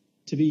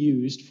to be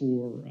used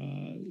for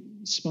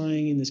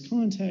spying in this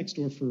context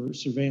or for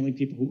surveilling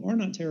people who are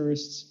not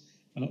terrorists,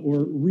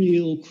 or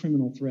real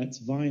criminal threats,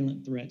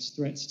 violent threats,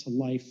 threats to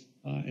life,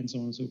 and so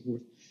on and so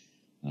forth,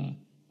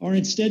 are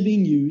instead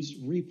being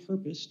used,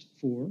 repurposed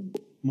for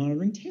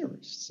monitoring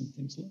terrorists and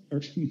things like,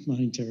 or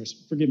monitoring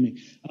terrorists, forgive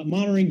me,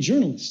 monitoring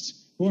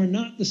journalists who are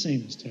not the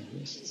same as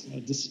terrorists,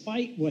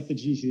 despite what the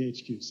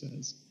GCHQ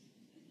says.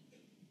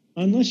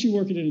 Unless you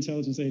work at an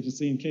intelligence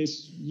agency, in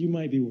case you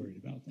might be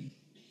worried about them.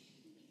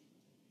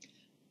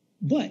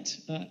 But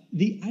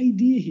the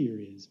idea here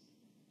is,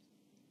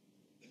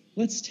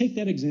 let's take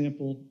that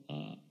example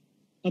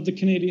of the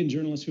Canadian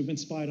journalists who've been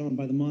spied on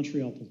by the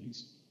Montreal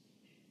police.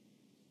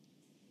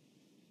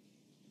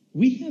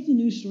 We have the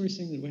news story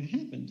saying that what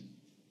happened,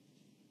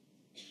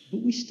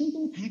 but we still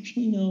don't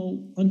actually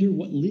know under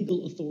what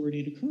legal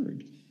authority it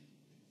occurred.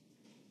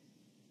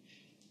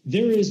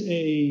 There is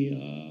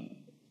a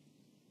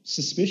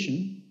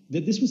suspicion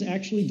that this was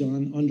actually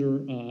done under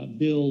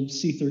Bill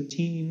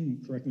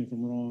C-13, correct me if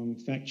I'm wrong,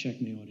 fact check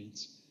in the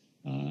audience,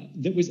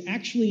 that was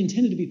actually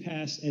intended to be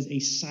passed as a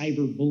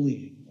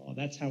cyberbullying law.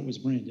 That's how it was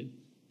branded.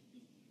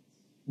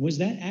 Was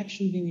that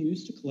actually being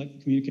used to collect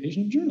the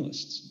communication of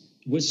journalists?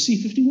 Was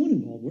C-51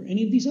 involved? Were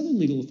any of these other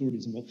legal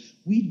authorities involved?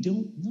 We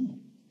don't know,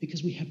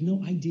 because we have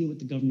no idea what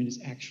the government is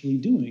actually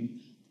doing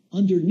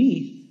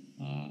underneath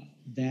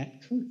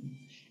that curtain.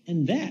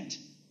 And that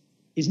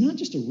is not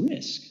just a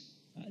risk.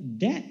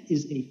 That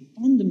is a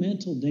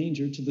fundamental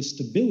danger to the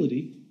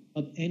stability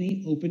of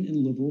any open and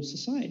liberal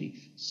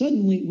society.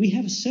 Suddenly, we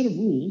have a set of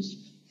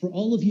rules for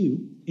all of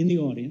you in the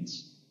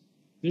audience.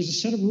 There's a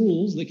set of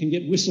rules that can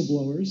get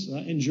whistleblowers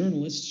and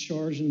journalists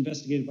charged and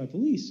investigated by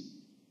police.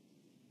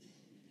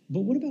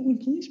 But what about when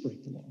police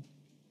break the law?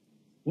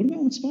 What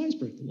about when spies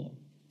break the law?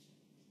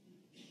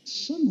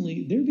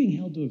 Suddenly, they're being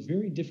held to a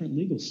very different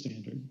legal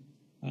standard,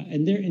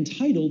 and they're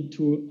entitled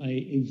to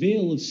a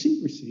veil of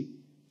secrecy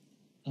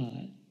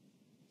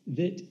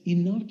that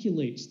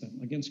inoculates them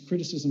against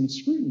criticism and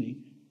scrutiny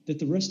that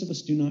the rest of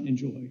us do not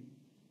enjoy.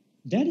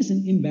 That is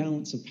an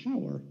imbalance of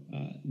power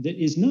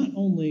that is not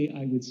only,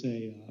 I would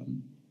say,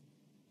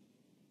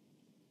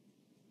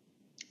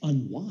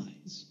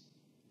 unwise,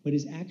 but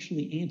is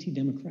actually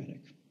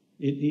anti-democratic.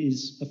 It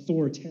is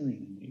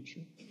authoritarian in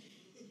nature.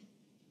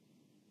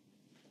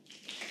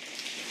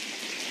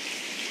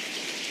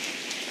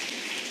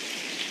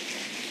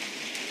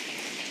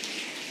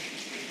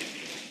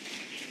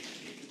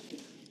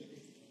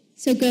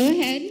 So go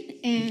ahead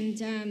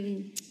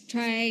and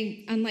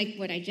try, unlike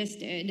what I just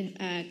did,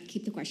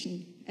 keep the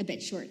question a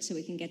bit short so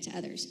we can get to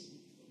others.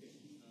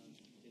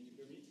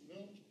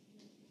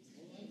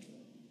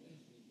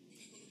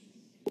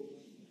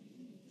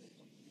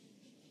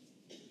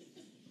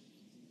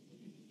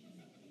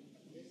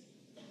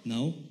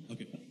 No?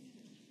 Okay.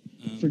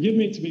 Forgive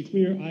me, to be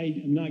clear,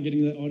 I am not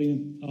getting that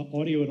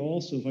audio at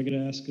all, so if I could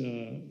ask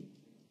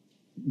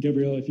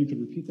Gabrielle if you could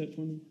repeat that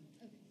for me.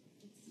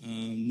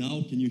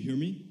 Now, can you hear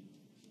me?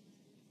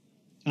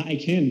 I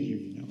can hear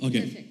you now.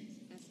 Okay. Perfect.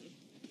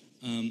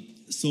 Awesome.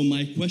 So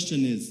my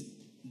question is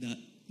that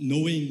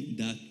knowing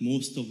that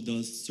most of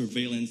those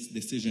surveillance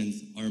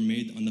decisions are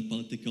made on the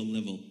political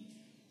level,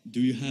 do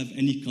you have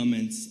any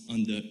comments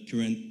on the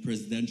current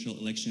presidential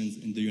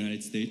elections in the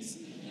United States?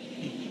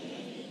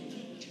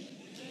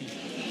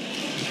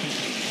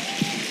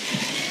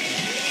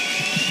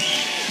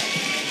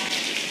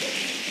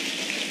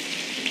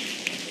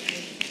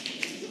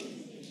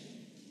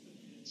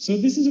 So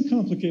this is a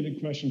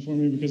complicated question for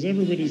me because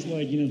everybody's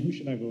like, you know, who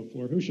should I vote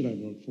for? Who should I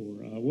vote for?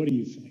 What do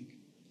you think?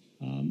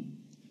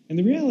 And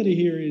the reality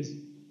here is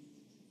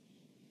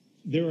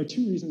there are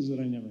two reasons that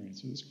I never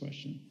answer this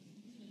question.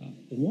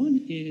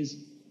 One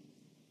is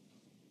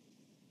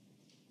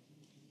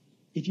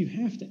if you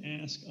have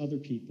to ask other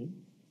people,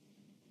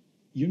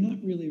 you're not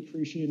really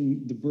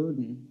appreciating the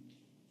burden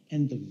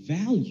and the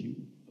value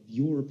of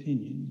your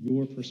opinion,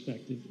 your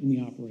perspective in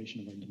the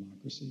operation of our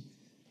democracy.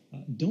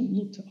 Don't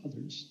look to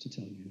others to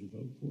tell you who to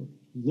vote for.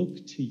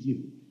 Look to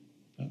you.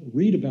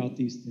 Read about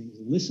these things,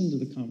 listen to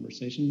the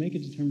conversation, make a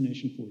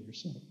determination for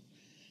yourself.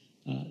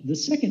 The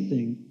second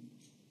thing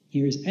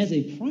here is, as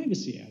a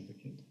privacy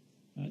advocate,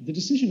 the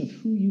decision of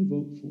who you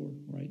vote for,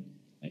 right,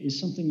 is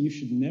something you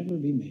should never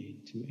be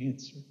made to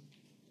answer.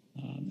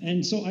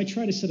 And so I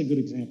try to set a good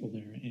example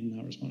there in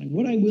not responding.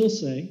 What I will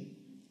say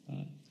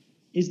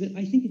is that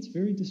I think it's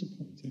very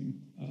disappointing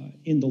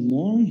in the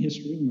long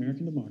history of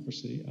American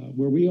democracy,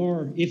 where we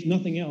are, if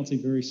nothing else, a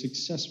very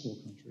successful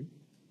country,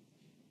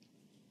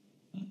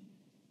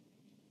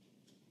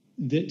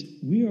 that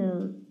we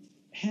are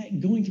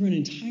going through an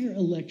entire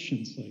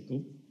election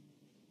cycle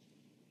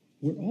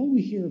where all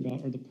we hear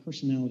about are the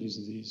personalities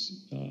of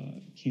these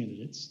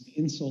candidates, the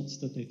insults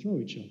that they throw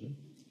each other.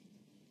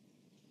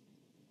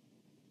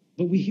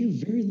 But we hear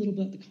very little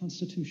about the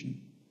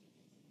Constitution.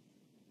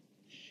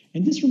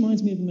 And this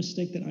reminds me of a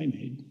mistake that I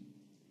made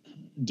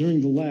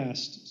during the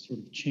last sort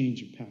of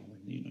change of power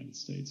in the United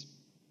States,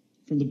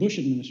 from the Bush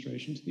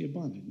administration to the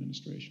Obama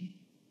administration.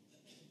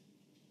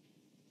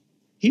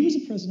 He was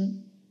a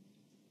president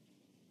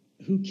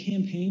who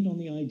campaigned on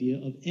the idea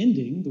of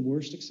ending the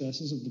worst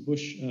excesses of the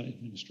Bush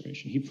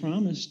administration. He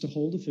promised to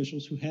hold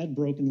officials who had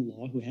broken the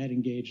law, who had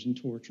engaged in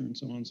torture and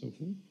so on and so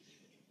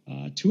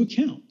forth, to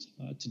account,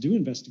 to do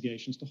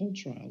investigations, to hold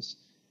trials.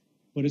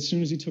 But as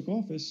soon as he took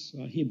office,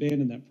 he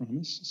abandoned that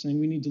promise, saying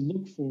we need to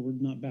look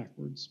forward, not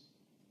backwards.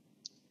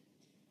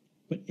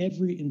 But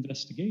every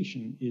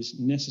investigation is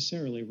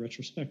necessarily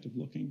retrospective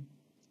looking.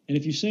 And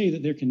if you say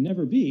that there can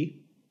never be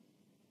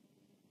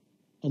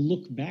a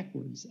look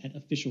backwards at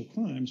official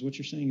crimes, what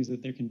you're saying is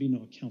that there can be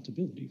no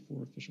accountability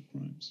for official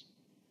crimes.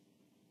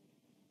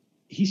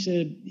 He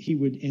said he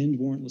would end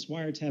warrantless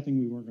wiretapping.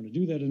 We weren't going to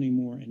do that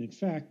anymore. And in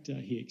fact,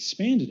 he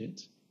expanded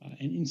it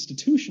and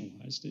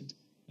institutionalized it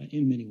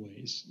in many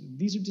ways.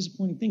 These are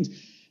disappointing things.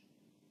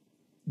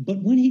 But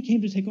when he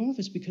came to take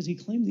office, because he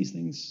claimed these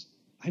things,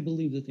 I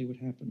believed that they would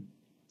happen.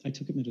 I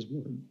took him at his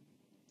word.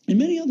 And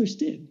many others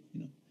did,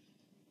 you know.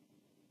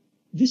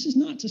 This is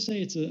not to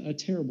say it's a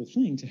terrible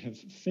thing to have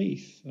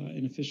faith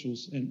in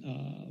officials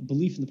and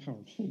belief in the power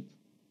of hope.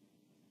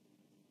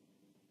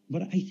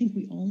 But I think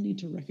we all need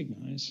to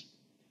recognize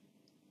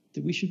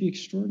that we should be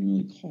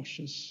extraordinarily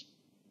cautious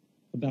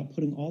about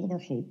putting all of our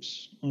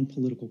hopes on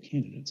political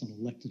candidates, on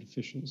elected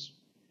officials.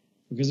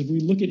 Because if we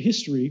look at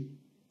history,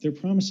 their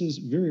promises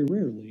very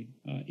rarely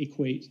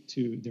equate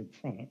to their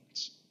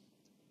products.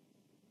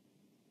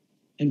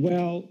 And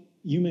while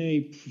you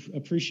may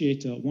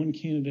appreciate one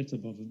candidate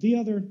above the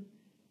other,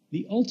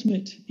 the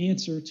ultimate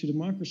answer to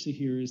democracy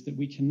here is that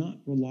we cannot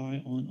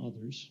rely on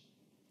others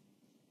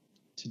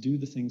to do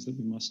the things that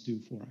we must do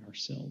for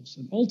ourselves.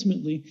 And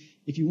ultimately,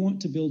 if you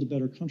want to build a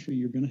better country,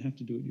 you're going to have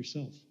to do it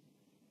yourself.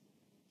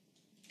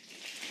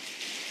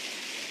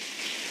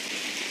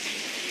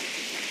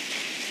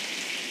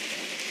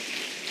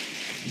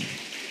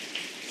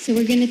 So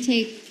we're going to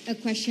take a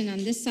question on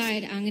this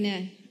side. I'm going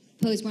to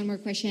pose one more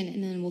question,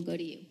 and then we'll go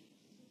to you.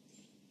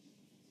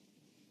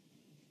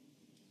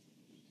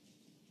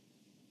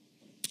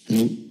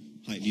 Hello.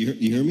 Hi, do you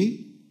hear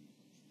me?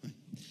 Hi.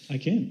 I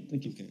can,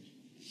 thank you. Okay.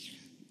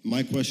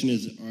 My question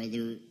is, are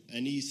there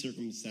any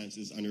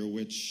circumstances under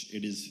which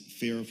it is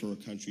fair for a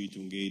country to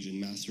engage in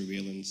mass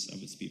surveillance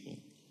of its people?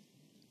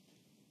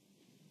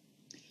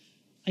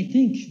 I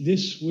think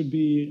this would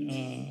be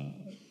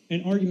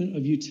an argument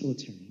of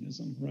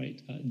utilitarianism,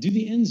 right? Do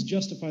the ends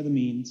justify the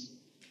means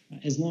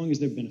as long as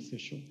they're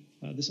beneficial?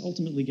 This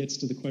ultimately gets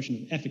to the question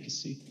of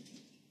efficacy.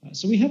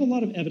 So we have a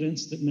lot of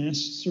evidence that mass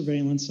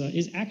surveillance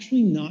is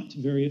actually not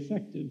very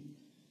effective.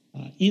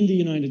 In the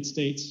United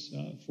States,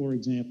 for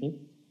example,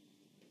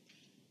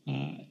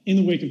 in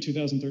the wake of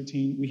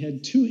 2013, we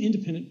had 2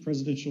 independent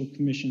presidential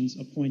commissions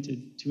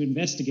appointed to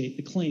investigate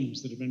the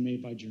claims that have been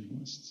made by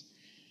journalists.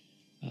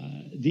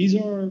 These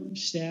are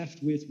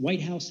staffed with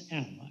White House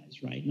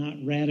allies, right? Not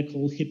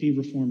radical hippie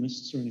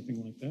reformists or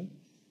anything like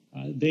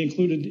that. They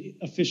included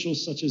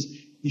officials such as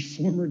the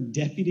former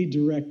deputy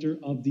director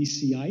of the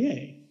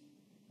CIA.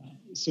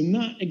 So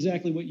not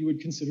exactly what you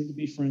would consider to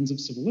be friends of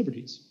civil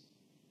liberties.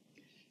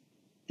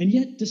 And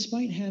yet,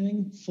 despite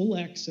having full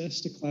access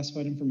to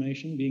classified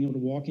information, being able to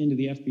walk into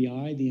the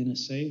FBI, the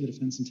NSA, the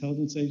Defense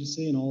Intelligence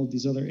Agency, and all of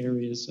these other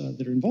areas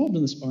that are involved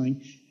in the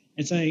spying,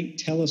 and saying,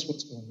 tell us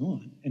what's going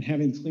on, and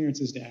having the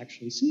clearances to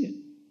actually see it,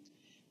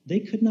 they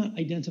could not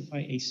identify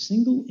a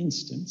single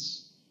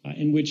instance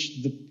in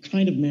which the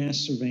kind of mass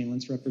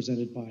surveillance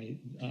represented by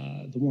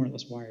the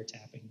warrantless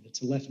wiretapping, the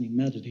telephony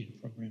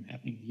metadata program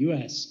happening in the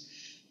US,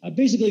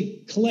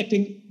 basically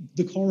collecting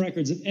the call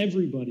records of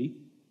everybody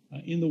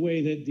in the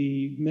way that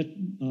the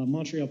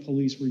Montreal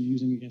police were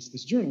using against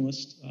this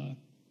journalist,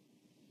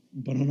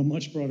 but on a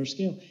much broader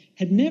scale,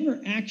 had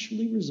never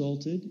actually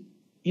resulted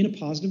in a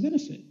positive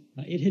benefit.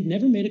 It had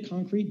never made a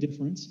concrete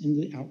difference in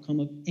the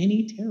outcome of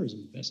any terrorism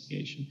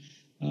investigation.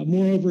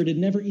 Moreover, it had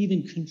never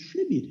even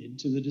contributed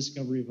to the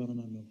discovery of an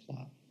unknown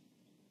plot.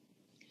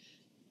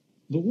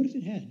 But what if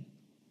it had?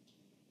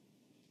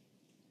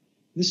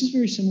 This is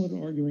very similar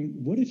to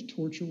arguing, what if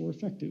torture were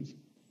effective?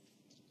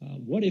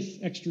 What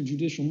if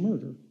extrajudicial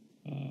murder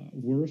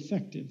were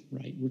effective,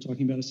 right? We're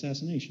talking about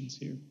assassinations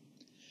here.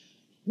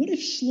 What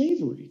if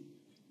slavery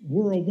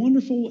were a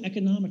wonderful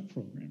economic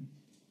program?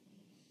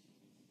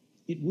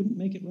 It wouldn't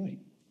make it right.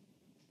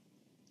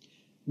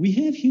 We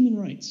have human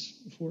rights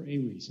for a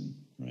reason,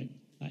 right?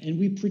 And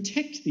we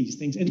protect these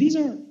things. And these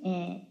are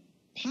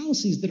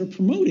policies that are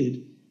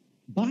promoted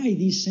by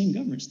these same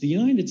governments. The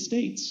United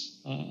States,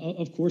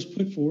 of course,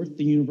 put forth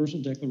the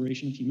Universal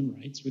Declaration of Human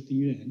Rights with the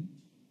UN,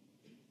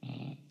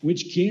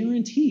 which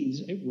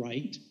guarantees a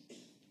right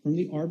from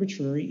the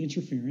arbitrary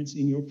interference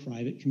in your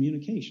private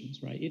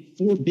communications, right? It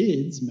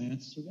forbids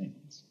mass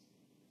surveillance.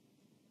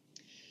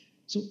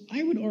 So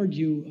I would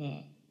argue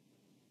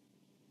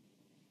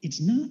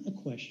it's not a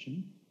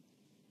question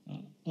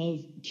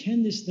of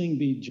can this thing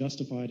be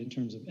justified in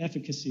terms of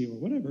efficacy or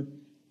whatever.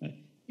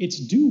 It's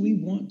do we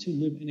want to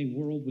live in a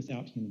world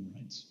without human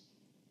rights?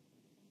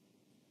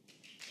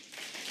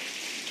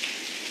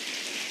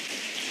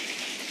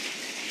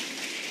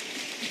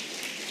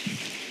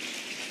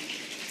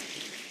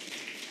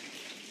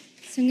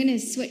 So I'm going to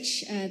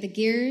switch the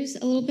gears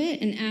a little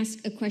bit and ask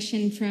a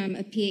question from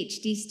a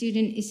PhD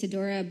student,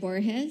 Isadora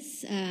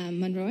Borges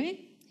Monroy,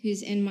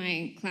 who's in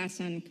my class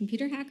on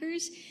computer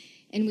hackers.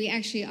 And we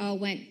actually all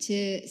went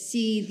to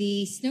see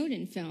the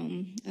Snowden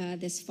film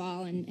this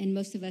fall, and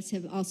most of us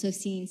have also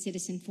seen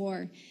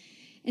Citizen4.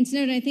 And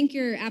Snowden, I think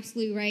you're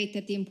absolutely right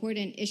that the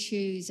important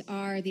issues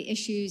are the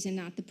issues and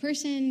not the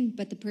person,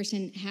 but the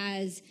person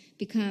has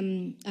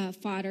become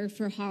fodder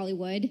for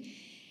Hollywood.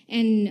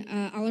 And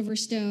Oliver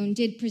Stone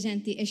did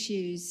present the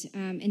issues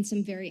in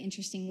some very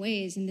interesting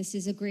ways, and this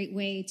is a great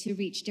way to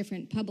reach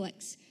different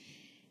publics.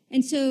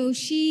 And so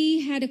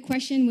she had a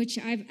question which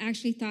I've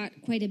actually thought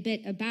quite a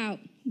bit about,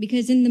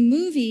 because in the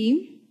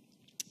movie,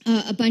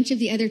 a bunch of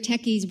the other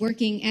techies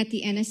working at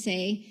the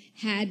NSA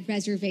had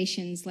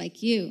reservations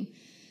like you.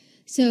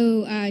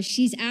 So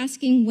she's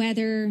asking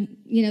whether,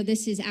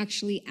 this is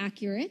actually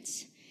accurate.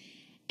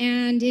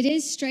 And it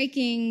is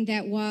striking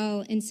that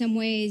while in some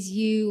ways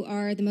you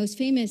are the most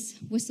famous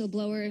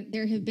whistleblower,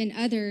 there have been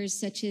others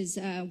such as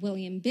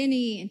William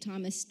Binney and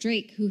Thomas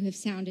Drake who have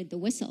sounded the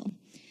whistle.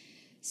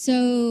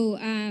 So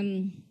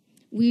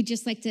we'd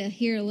just like to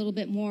hear a little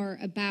bit more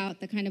about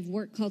the kind of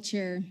work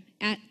culture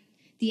at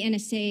the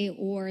NSA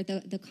or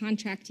the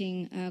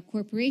contracting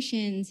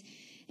corporations,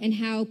 and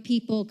how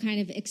people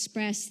kind of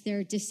express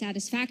their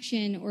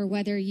dissatisfaction, or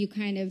whether you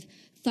kind of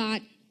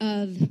thought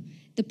of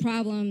the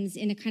problems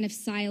in a kind of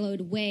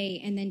siloed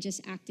way and then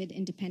just acted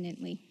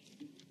independently.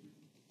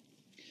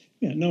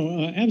 Yeah,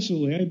 no,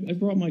 absolutely. I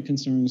brought my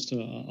concerns to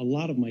a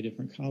lot of my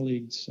different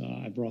colleagues.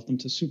 I brought them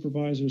to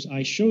supervisors.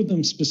 I showed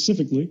them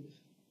specifically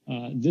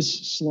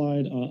this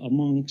slide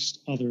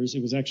amongst others.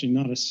 It was actually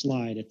not a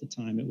slide at the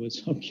time. It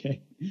was,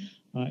 okay,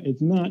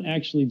 it's not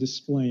actually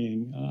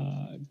displaying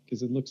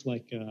because it looks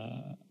like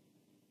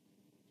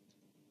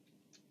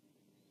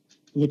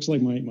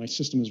my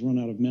system has run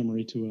out of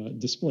memory to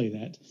display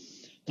that.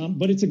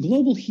 But it's a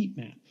global heat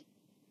map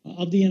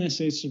of the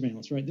NSA's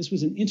surveillance, right? This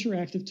was an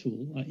interactive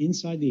tool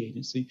inside the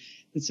agency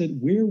that said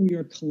where we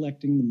are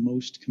collecting the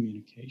most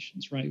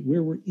communications, right?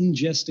 Where we're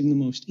ingesting the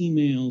most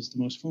emails, the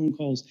most phone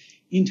calls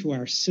into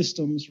our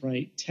systems,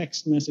 right?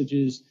 Text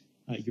messages,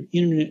 your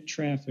internet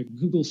traffic,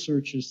 Google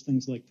searches,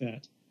 things like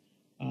that.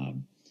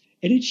 And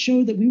it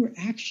showed that we were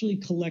actually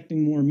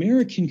collecting more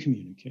American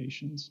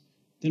communications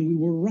than we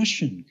were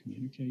Russian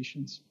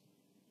communications.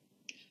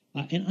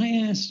 And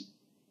I asked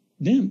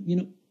them,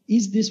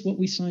 is this what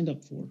we signed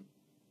up for?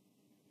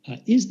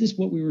 Is this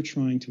what we were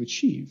trying to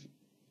achieve?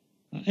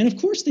 And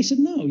of course they said,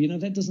 no,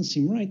 that doesn't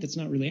seem right. That's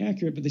not really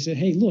accurate. But they said,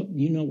 hey, look,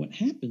 you know what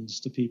happens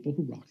to people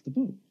who rock the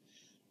boat.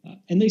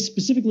 And they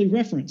specifically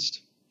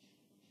referenced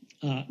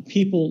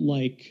people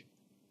like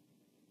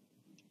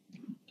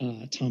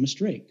Thomas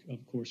Drake,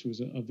 of course, who was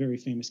a very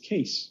famous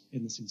case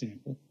in this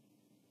example.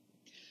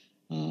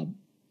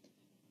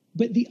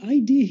 But the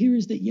idea here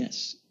is that,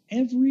 yes,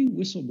 every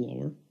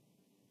whistleblower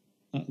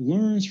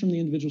learns from the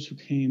individuals who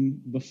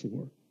came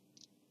before.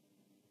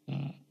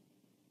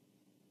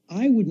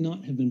 I would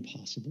not have been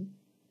possible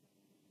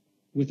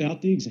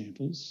without the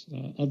examples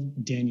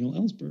of Daniel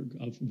Ellsberg,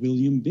 of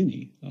William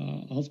Binney,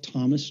 of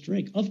Thomas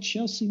Drake, of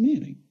Chelsea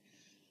Manning.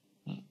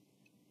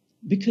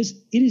 Because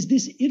it is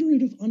this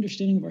iterative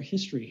understanding of our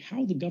history,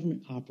 how the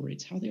government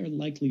operates, how they are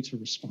likely to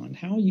respond,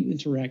 how you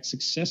interact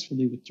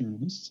successfully with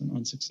journalists and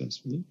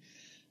unsuccessfully,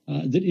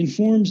 that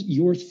informs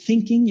your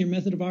thinking, your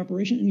method of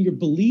operation, and your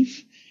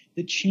belief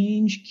that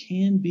change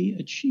can be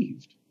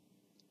achieved.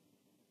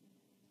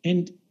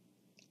 And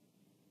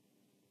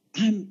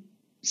I'm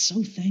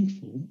so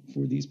thankful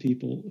for these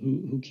people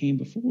who came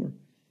before,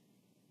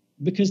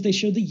 because they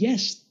showed that,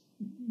 yes,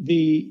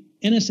 the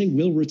NSA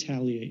will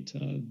retaliate.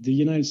 The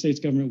United States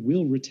government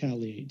will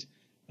retaliate,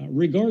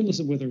 regardless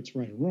of whether it's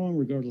right or wrong,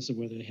 regardless of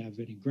whether they have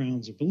any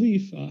grounds or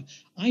belief.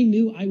 I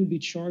knew I would be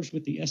charged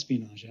with the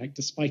Espionage Act,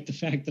 despite the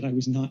fact that I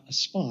was not a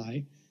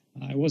spy.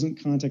 I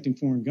wasn't contacting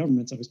foreign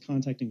governments. I was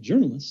contacting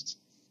journalists,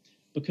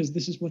 because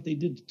this is what they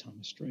did to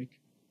Thomas Drake,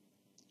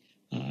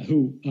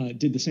 who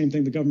did the same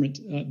thing. The government,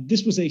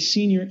 this was a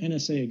senior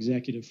NSA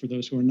executive, for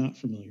those who are not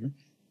familiar,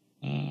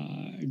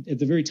 at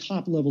the very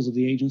top levels of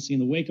the agency in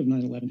the wake of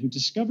 9/11, who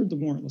discovered the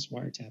warrantless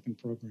wiretapping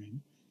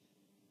program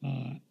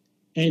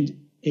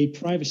and a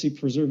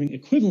privacy-preserving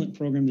equivalent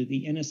program that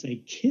the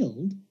NSA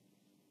killed.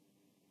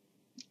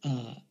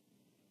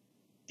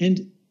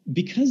 And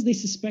because they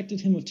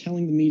suspected him of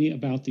telling the media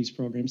about these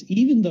programs,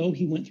 even though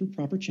he went through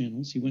proper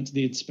channels, he went to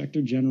the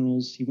inspector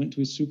generals, he went to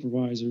his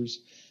supervisors,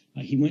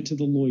 he went to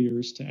the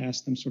lawyers to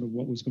ask them sort of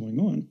what was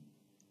going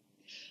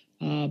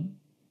on.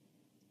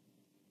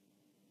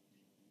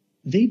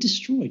 they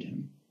destroyed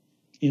him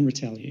in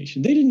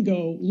retaliation. They didn't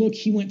go, look,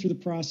 he went through the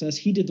process,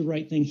 he did the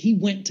right thing, he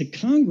went to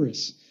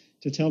Congress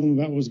to tell them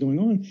about what was going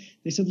on.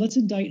 They said, let's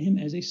indict him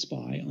as a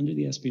spy under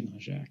the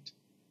Espionage Act.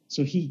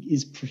 So he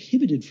is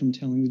prohibited from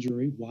telling the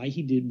jury why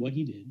he did what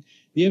he did.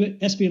 The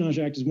Espionage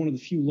Act is one of the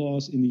few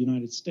laws in the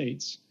United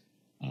States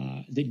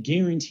that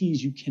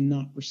guarantees you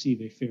cannot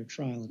receive a fair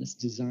trial, and it's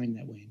designed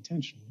that way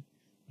intentionally.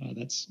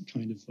 That's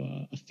kind of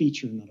a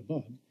feature, not a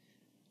bug.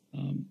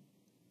 And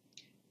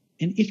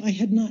if I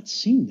had not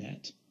seen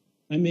that,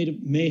 I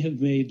may have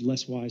made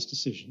less wise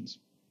decisions.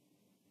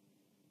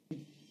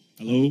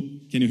 Hello,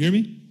 can you hear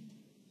me?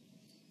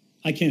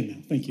 I can now,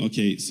 thank you.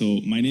 Okay,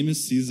 so my name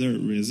is Cesar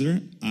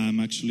Rezer.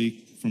 I'm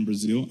actually from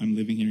Brazil. I'm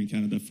living here in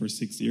Canada for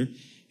 6 years,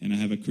 and I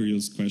have a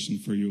curious question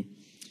for you.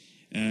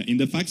 In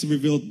the facts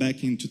revealed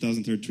back in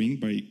 2013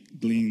 by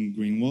Glenn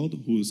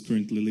Greenwald, who is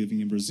currently living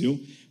in Brazil,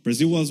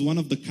 Brazil was one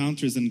of the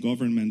countries and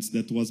governments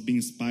that was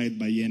being spied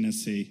by the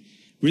NSA.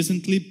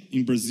 Recently,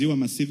 in Brazil, a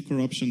massive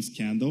corruption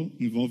scandal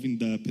involving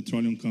the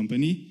petroleum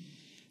company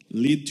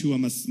led to a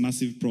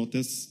massive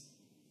protest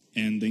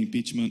and the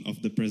impeachment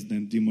of the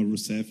President Dilma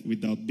Rousseff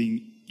without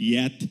being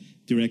yet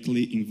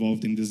directly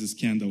involved in this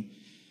scandal.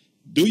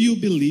 Do you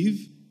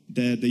believe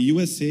that the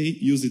USA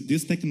uses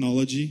this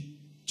technology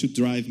to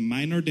drive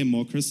minor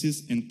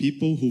democracies and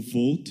people who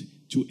vote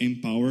to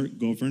empower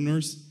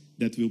governors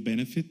that will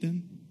benefit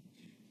them?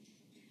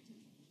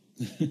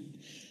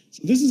 So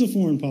this is a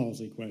foreign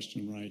policy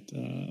question,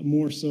 right?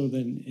 More so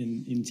than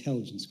an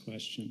intelligence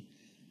question.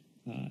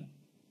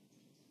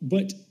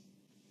 But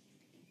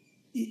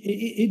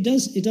it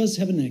does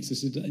have a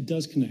nexus. It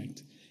does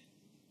connect.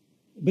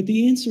 But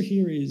the answer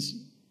here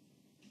is,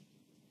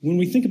 when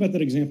we think about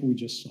that example we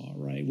just saw,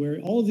 right, where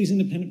all of these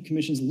independent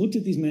commissions looked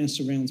at these mass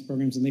surveillance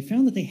programs and they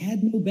found that they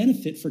had no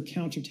benefit for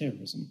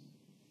counterterrorism.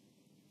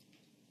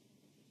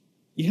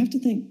 You have to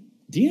think,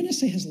 the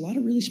NSA has a lot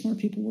of really smart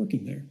people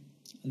working there.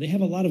 They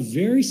have a lot of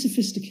very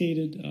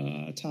sophisticated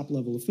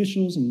top-level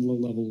officials and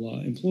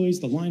low-level employees,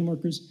 the line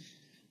workers.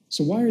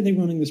 So why are they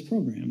running this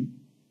program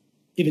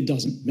if it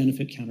doesn't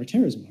benefit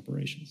counterterrorism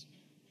operations?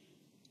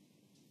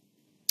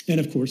 And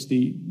of course,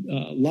 the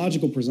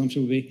logical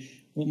presumption would be,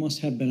 well, it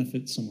must have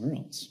benefit somewhere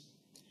else.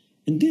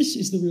 And this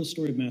is the real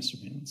story of mass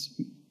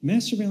surveillance.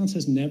 Mass surveillance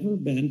has never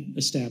been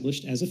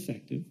established as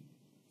effective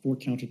for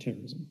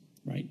counterterrorism,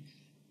 right?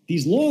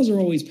 These laws are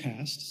always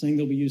passed saying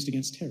they'll be used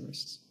against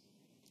terrorists.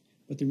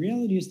 But the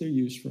reality is they're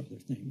used for other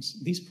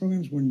things. These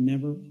programs were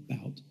never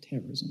about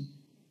terrorism.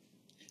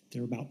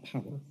 They're about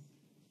power.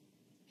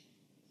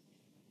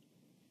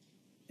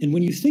 And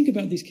when you think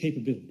about these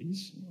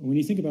capabilities, when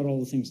you think about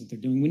all the things that they're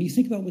doing, when you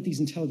think about what these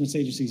intelligence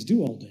agencies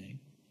do all day,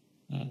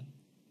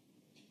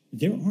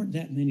 there aren't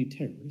that many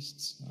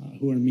terrorists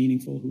who are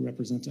meaningful, who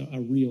represent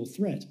a real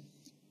threat.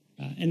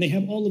 And they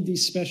have all of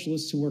these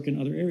specialists who work in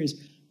other areas.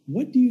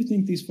 What do you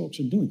think these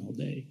folks are doing all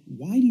day?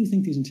 Why do you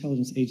think these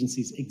intelligence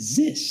agencies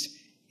exist,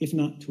 if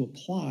not to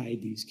apply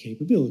these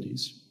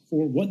capabilities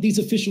for what these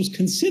officials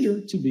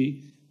consider to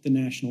be the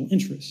national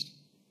interest?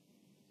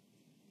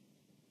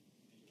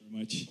 Thank you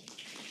very much.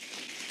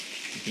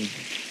 Okay.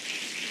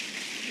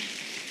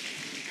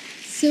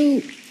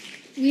 So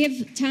we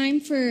have time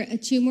for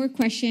 2 more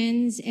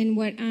questions, and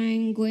what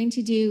I'm going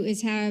to do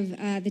is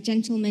have the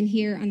gentleman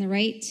here on the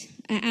right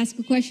ask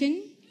a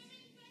question.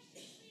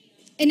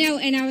 And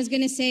I was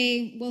going to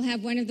say we'll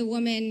have one of the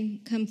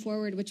women come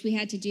forward, which we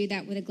had to do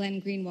that with a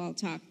Glenn Greenwald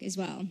talk as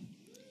well.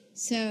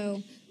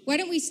 So why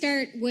don't we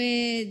start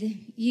with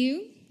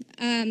you,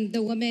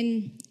 the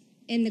woman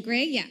in the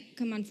gray? Yeah,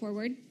 come on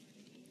forward.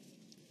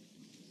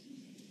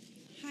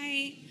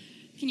 Hi,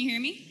 can you hear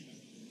me?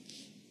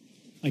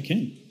 I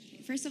can.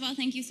 First of all,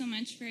 thank you so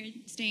much for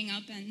staying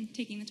up and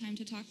taking the time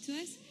to talk to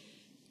us.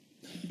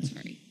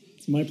 Sorry.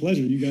 It's my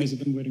pleasure. You guys have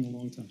been waiting a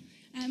long time.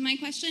 My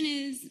question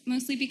is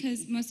mostly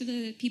because most of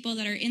the people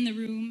that are in the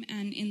room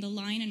and in the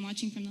line and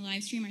watching from the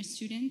live stream are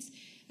students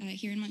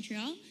here in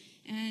Montreal.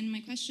 And my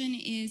question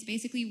is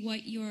basically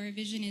what your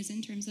vision is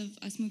in terms of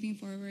us moving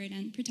forward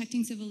and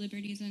protecting civil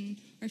liberties and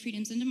our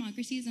freedoms and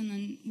democracies, and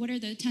then what are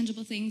the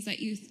tangible things that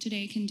youth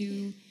today can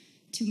do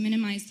to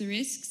minimize the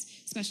risks,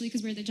 especially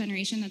because we're the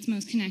generation that's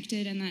most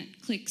connected and that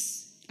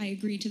clicks, I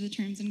agree to the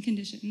terms and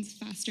conditions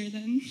faster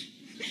than...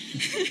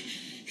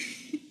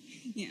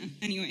 Yeah,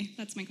 anyway,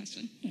 that's my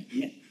question.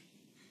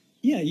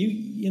 Yeah,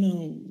 you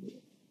know,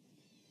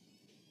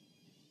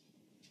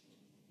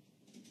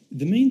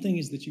 the main thing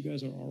is that you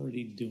guys are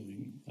already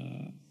doing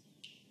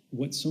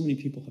what so many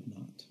people have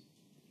not,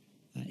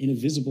 in a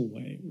visible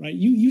way, right?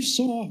 You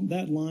saw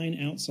that line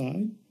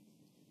outside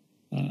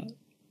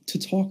to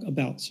talk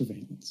about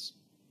surveillance.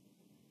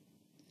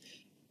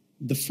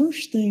 The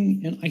first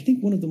thing, and I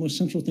think one of the most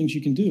central things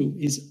you can do,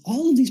 is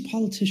all of these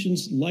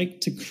politicians like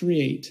to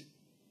create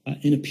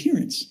an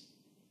appearance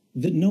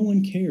that no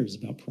one cares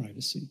about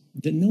privacy,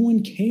 that no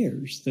one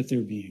cares that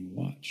they're being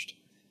watched.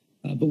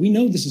 But we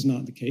know this is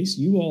not the case.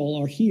 You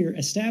all are here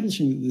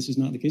establishing that this is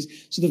not the case.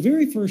 So the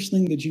very first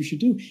thing that you should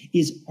do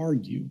is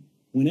argue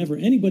whenever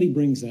anybody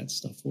brings that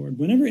stuff forward,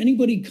 whenever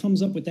anybody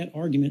comes up with that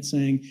argument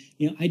saying,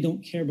 I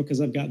don't care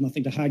because I've got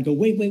nothing to hide, go,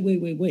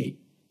 wait.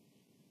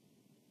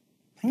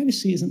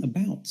 Privacy isn't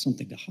about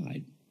something to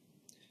hide.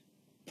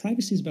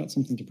 Privacy is about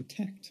something to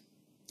protect.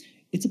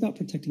 It's about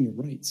protecting your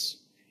rights.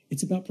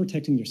 It's about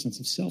protecting your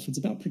sense of self. It's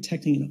about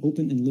protecting an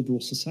open and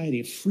liberal society,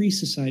 a free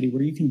society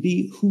where you can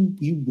be who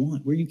you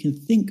want, where you can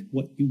think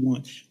what you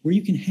want, where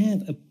you can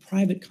have a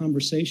private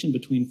conversation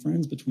between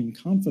friends, between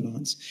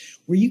confidants,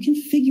 where you can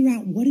figure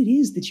out what it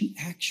is that you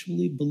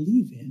actually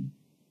believe in.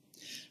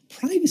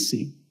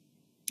 Privacy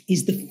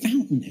is the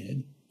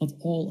fountainhead of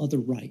all other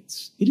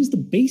rights. It is the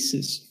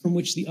basis from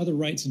which the other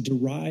rights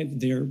derive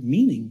their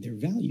meaning, their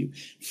value.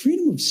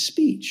 Freedom of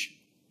speech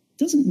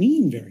doesn't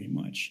mean very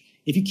much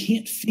if you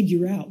can't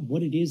figure out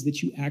what it is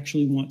that you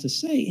actually want to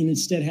say and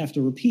instead have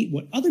to repeat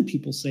what other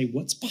people say,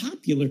 what's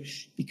popular,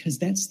 because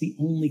that's the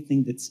only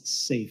thing that's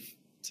safe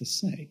to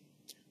say.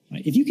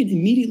 Right? If you can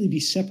immediately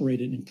be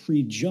separated and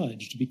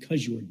prejudged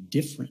because you are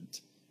different,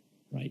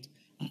 right?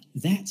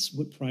 That's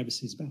what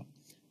privacy is about.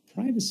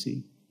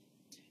 Privacy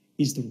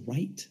is the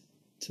right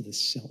to the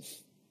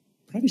self.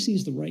 Privacy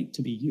is the right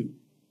to be you.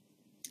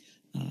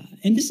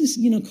 And this is,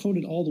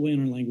 coded all the way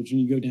in our language when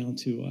you go down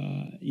to,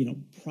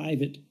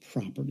 private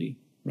property,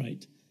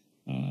 right?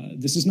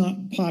 This is not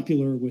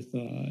popular with,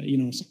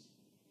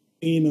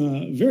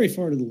 very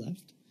far to the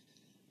left.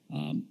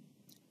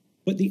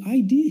 But the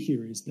idea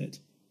here is that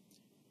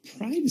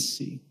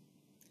privacy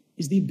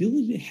is the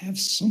ability to have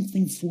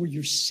something for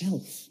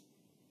yourself,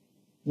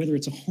 whether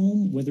it's a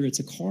home, whether it's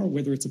a car,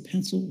 whether it's a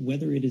pencil,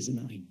 whether it is an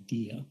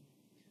idea,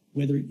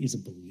 whether it is a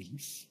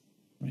belief,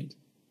 right?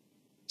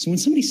 So when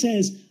somebody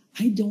says,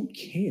 I don't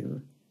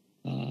care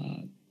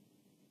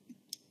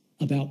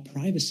about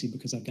privacy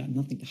because I've got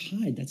nothing to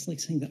hide, that's like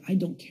saying that I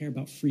don't care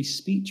about free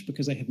speech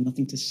because I have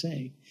nothing to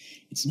say.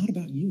 It's not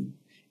about you.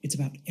 It's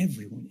about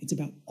everyone. It's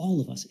about all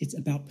of us. It's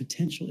about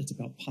potential. It's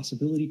about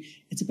possibility.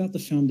 It's about the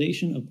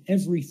foundation of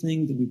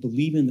everything that we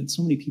believe in, that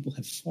so many people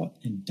have fought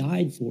and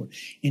died for.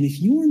 And if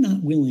you're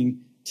not willing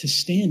to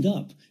stand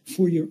up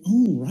for your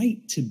own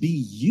right to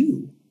be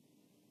you,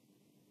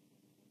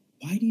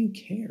 why do you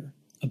care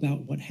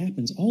about what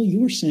happens? All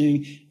you're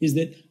saying is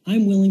that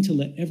I'm willing to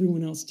let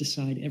everyone else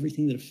decide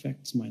everything that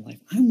affects my life.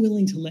 I'm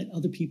willing to let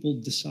other people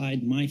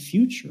decide my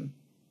future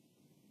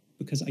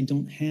because I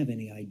don't have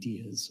any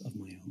ideas of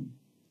my own.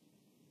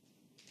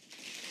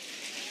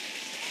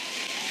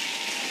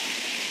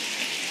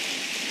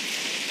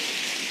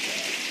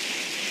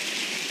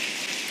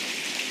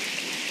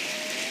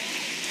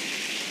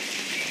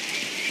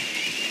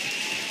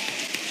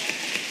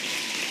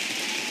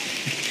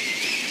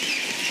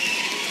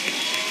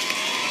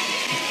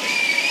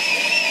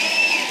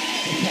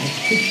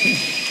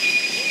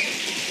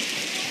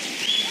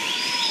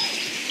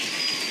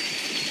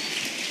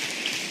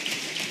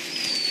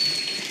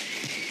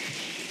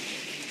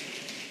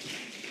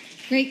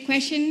 Great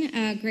question,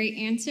 great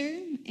answer,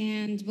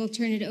 and we'll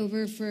turn it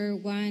over for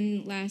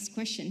one last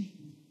question.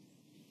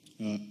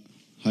 Hi,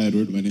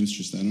 Edward. My name is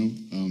Tristano.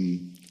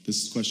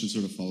 This question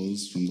sort of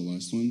follows from the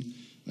last one.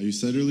 You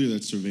said earlier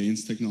that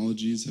surveillance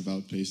technologies have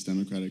outpaced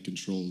democratic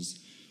controls.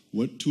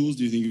 What tools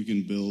do you think we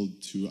can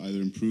build to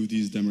either improve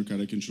these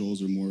democratic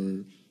controls or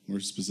more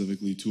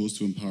specifically, tools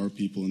to empower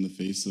people in the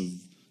face of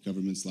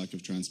government's lack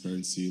of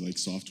transparency, like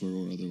software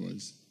or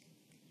otherwise?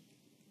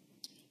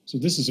 So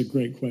this is a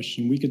great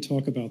question. We could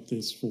talk about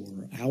this for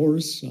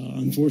hours.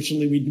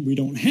 Unfortunately, we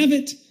don't have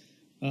it.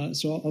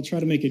 So I'll try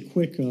to make it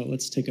quick.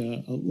 Let's take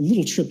a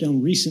little trip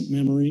down recent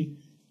memory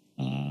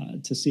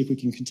to see if we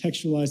can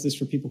contextualize this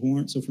for people who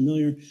aren't so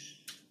familiar.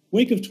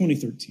 Wake of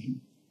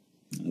 2013.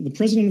 The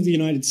President of the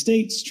United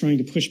States, trying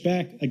to push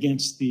back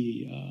against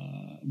the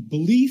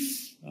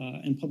belief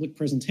and public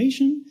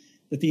presentation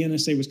that the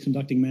NSA was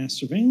conducting mass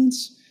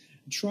surveillance,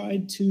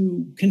 tried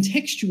to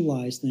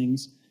contextualize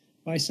things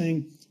by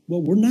saying,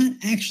 well, we're not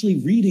actually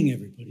reading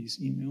everybody's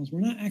emails.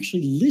 We're not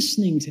actually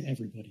listening to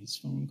everybody's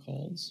phone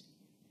calls.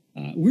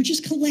 We're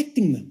just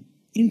collecting them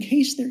in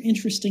case they're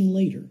interesting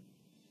later.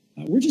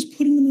 We're just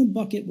putting them in a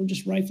bucket. We're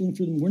just rifling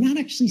through them. We're not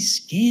actually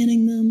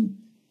scanning them.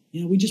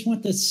 We just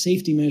want the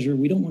safety measure.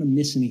 We don't want to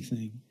miss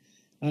anything.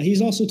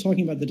 He's also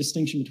talking about the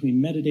distinction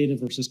between metadata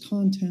versus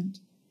content.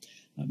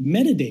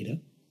 Metadata,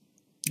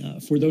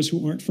 for those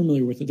who aren't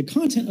familiar with it, the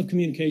content of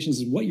communications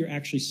is what you're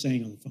actually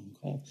saying on the phone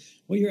call,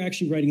 what you're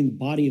actually writing in the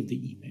body of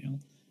the email,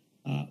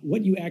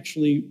 what you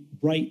actually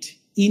write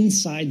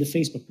inside the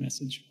Facebook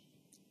message.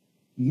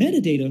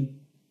 Metadata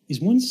is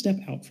one step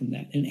out from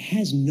that, and it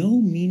has no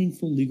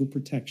meaningful legal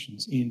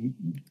protections in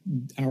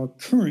our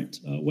current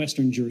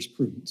Western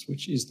jurisprudence,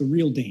 which is the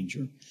real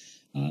danger,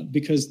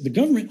 because the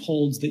government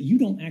holds that you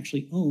don't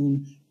actually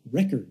own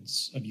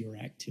records of your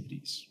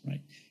activities,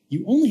 right?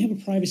 You only have a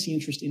privacy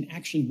interest in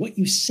actually what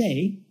you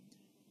say,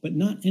 but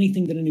not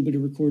anything that anybody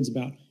records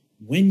about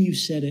when you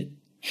said it,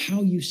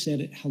 how you said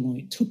it, how long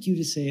it took you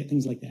to say it,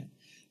 things like that.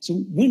 So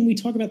when we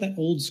talk about that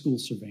old school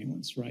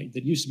surveillance, right,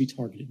 that used to be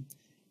targeted,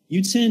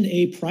 you'd send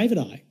a private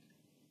eye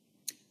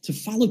to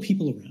follow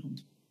people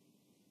around.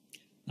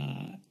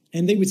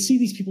 And they would see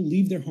these people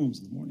leave their homes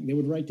in the morning. They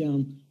would write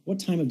down what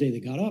time of day they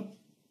got up,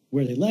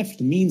 where they left,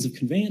 the means of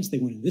conveyance. They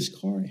went in this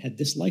car, it had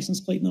this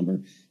license plate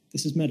number.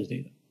 This is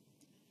metadata.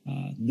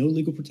 No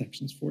legal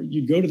protections for it.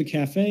 You'd go to the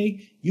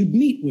cafe, you'd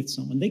meet with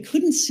someone. They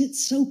couldn't sit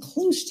so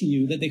close to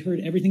you that they heard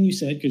everything you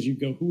said, because you'd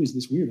go, who is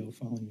this weirdo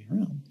following me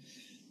around?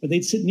 But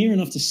they'd sit near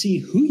enough to see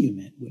who you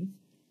met with,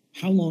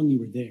 how long you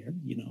were there,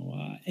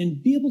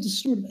 and be able to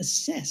sort of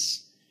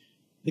assess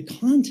the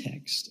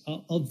context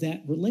of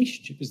that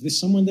relationship. Is this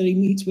someone that he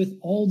meets with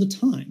all the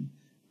time?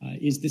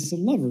 Is this a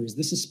lover? Is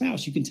this a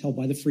spouse? You can tell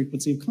by the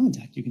frequency of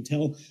contact. You can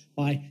tell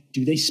by,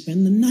 do they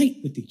spend the night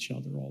with each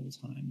other all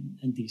the time,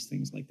 and these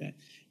things like that.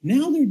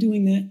 Now they're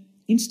doing that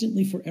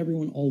instantly for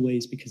everyone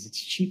always, because it's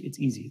cheap, it's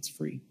easy, it's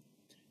free.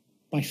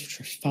 By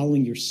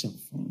following your cell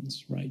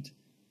phones, right?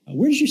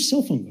 Where does your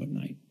cell phone go at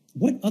night?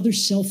 What other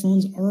cell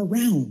phones are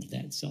around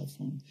that cell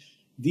phone?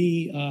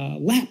 The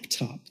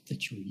laptop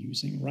that you're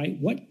using, right?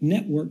 What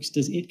networks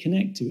does it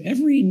connect to?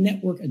 Every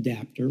network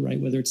adapter,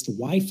 right? Whether it's the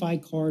Wi-Fi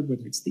card,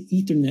 whether it's the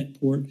Ethernet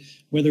port,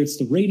 whether it's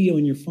the radio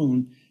in your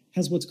phone,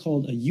 has what's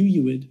called a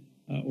UUID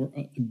or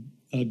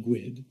a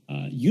GUID,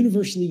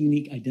 universally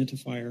unique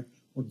identifier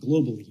or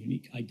globally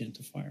unique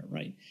identifier,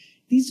 right?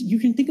 These, you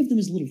can think of them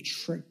as little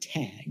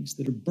tags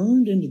that are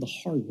burned into the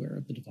hardware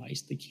of the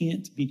device. They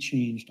can't be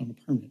changed on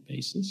a permanent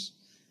basis,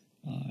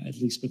 at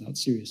least without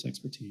serious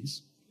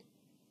expertise.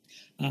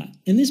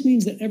 And this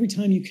means that every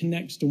time you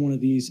connect to one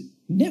of these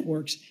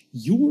networks,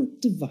 your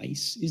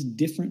device is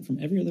different from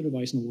every other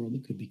device in the world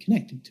that could be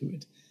connected to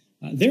it.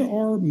 There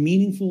are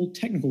meaningful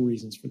technical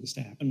reasons for this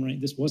to happen, right?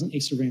 This wasn't a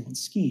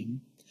surveillance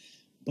scheme,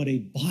 but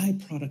a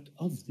byproduct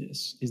of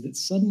this is that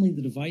suddenly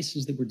the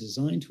devices that were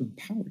designed to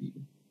empower you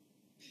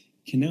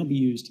can now be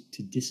used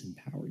to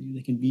disempower you.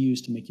 They can be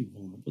used to make you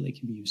vulnerable. They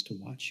can be used to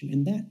watch you.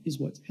 And that is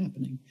what's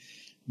happening.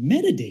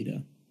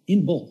 Metadata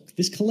in bulk,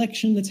 this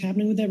collection that's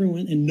happening with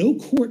everyone, and no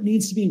court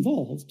needs to be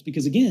involved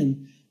because,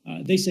 again,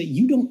 they say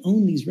you don't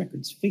own these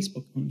records.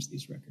 Facebook owns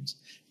these records.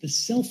 The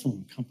cell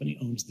phone company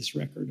owns this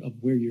record of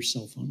where your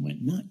cell phone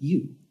went, not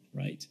you,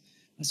 right?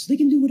 So they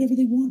can do whatever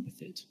they want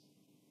with it.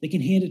 They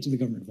can hand it to the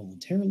government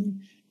voluntarily.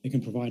 They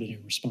can provide it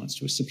in response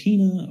to a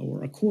subpoena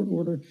or a court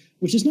order,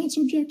 which is not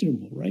so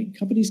objectionable, right?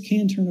 Companies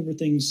can turn over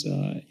things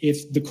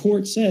if the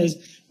court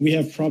says we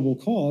have probable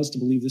cause to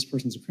believe this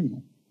person's a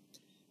criminal.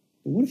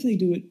 But what if they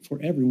do it for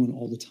everyone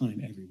all the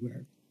time,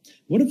 everywhere?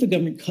 What if the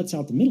government cuts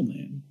out the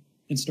middleman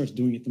and starts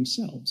doing it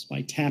themselves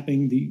by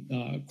tapping the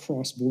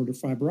cross-border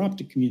fiber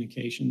optic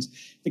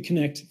communications that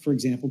connect, for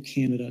example,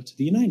 Canada to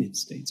the United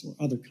States or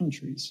other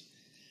countries?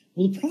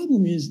 Well, the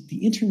problem is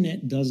the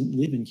internet doesn't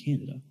live in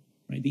Canada,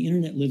 right? The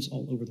internet lives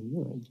all over the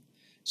world.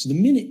 So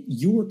the minute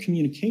your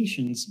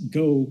communications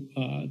go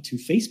to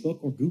Facebook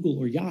or Google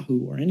or Yahoo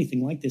or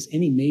anything like this,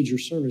 any major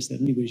service that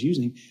anybody's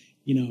using,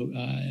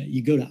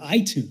 you go to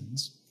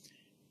iTunes,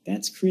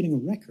 that's creating a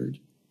record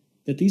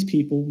that these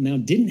people now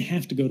didn't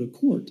have to go to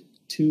court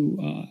to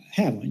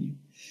have on you.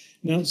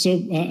 Now,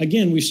 so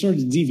again, we started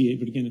to deviate,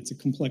 but again, it's a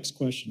complex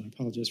question. I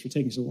apologize for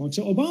taking so long.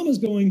 So Obama's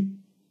going,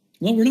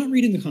 well, we're not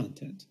reading the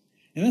content.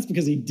 And that's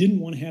because he didn't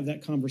want to have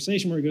that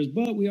conversation where he goes,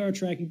 but we are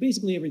tracking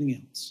basically everything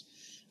else.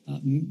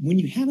 When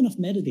you have enough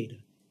metadata,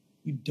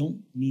 you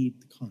don't need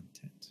the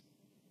content.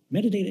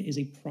 Metadata is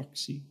a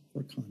proxy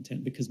for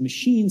content because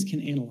machines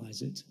can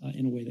analyze it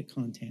in a way that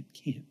content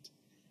can't.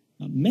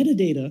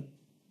 Metadata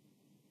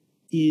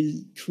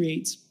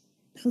creates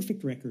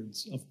perfect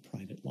records of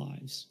private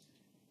lives.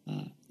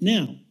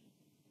 Now,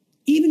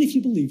 even if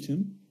you believed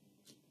him,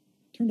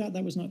 turned out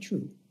that was not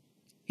true.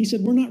 He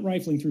said, we're not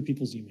rifling through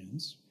people's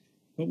emails,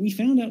 but we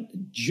found out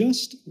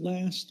just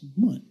last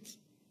month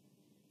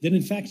that,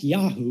 in fact,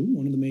 Yahoo,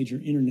 one of the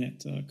major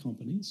internet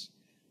companies,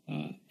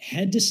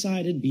 had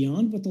decided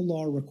beyond what the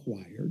law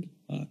required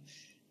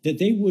that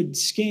they would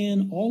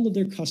scan all of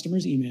their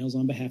customers' emails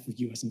on behalf of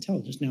U.S.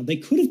 intelligence. Now, they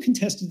could have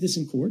contested this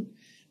in court,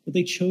 but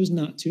they chose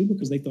not to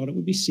because they thought it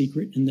would be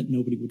secret and that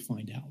nobody would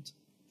find out.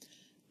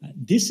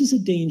 This is a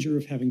danger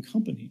of having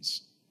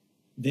companies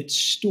that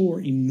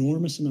store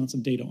enormous amounts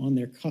of data on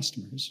their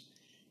customers.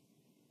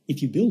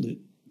 If you build it,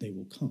 they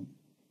will come.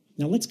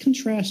 Now, let's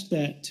contrast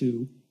that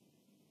to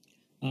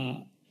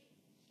a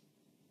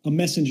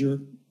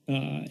messenger,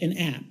 an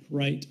app,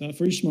 right,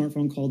 for your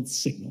smartphone called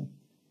Signal.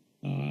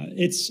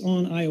 It's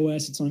on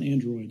iOS, it's on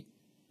Android.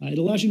 It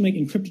allows you to make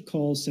encrypted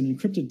calls, send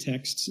encrypted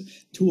texts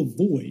to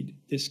avoid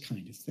this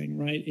kind of thing,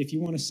 right? If you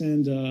want to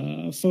send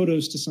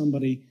photos to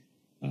somebody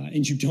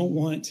and you don't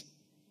want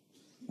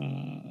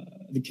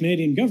the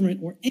Canadian government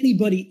or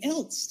anybody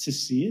else to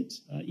see it,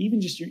 even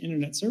just your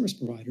internet service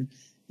provider,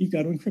 you've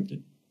got to encrypt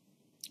it.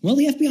 Well,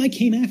 the FBI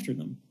came after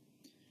them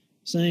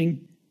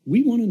saying,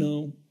 we want to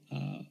know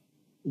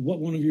what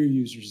one of your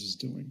users is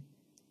doing.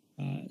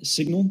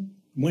 Signal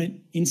went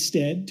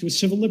instead to a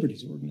civil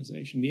liberties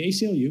organization, the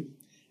ACLU,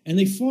 and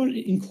they fought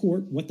in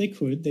court what they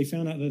could. They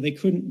found out that they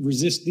couldn't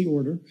resist the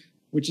order,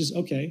 which is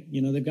okay.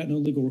 They've got no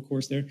legal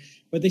recourse there.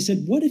 But they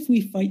said, what if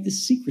we fight the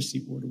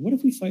secrecy order? What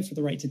if we fight for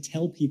the right to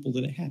tell people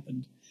that it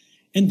happened?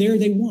 And there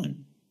they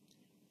won.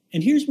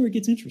 And here's where it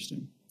gets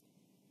interesting.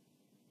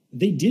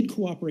 They did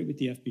cooperate with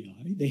the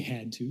FBI. They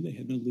had to. They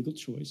had no legal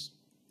choice.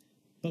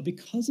 But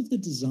because of the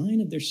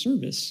design of their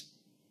service,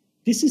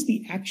 this is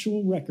the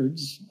actual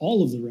records,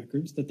 all of the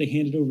records that they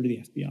handed over to the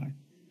FBI.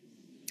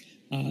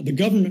 The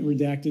government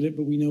redacted it,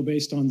 but we know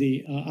based on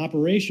the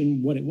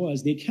operation what it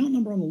was. The account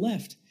number on the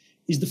left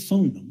is the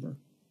phone number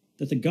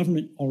that the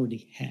government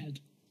already had,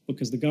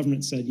 because the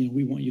government said, you know,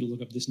 we want you to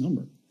look up this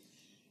number.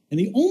 And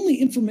the only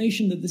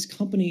information that this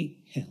company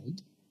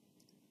held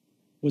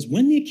was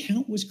when the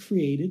account was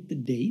created, the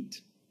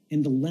date,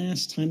 and the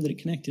last time that it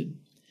connected,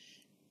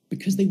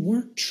 because they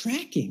weren't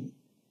tracking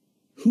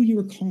who you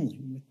were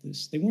calling with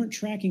this. They weren't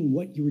tracking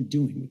what you were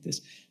doing with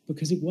this,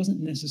 because it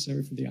wasn't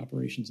necessary for the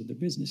operations of their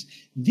business.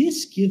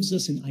 This gives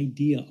us an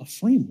idea, a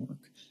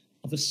framework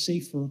of a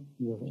safer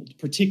world,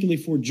 particularly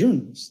for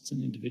journalists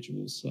and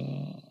individuals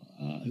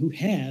who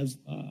have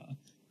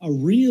a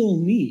real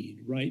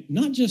need, right?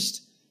 Not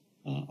just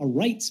a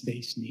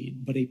rights-based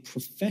need, but a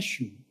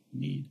professional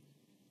need.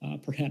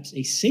 Perhaps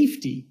a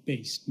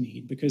safety-based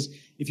need, because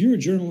if you're a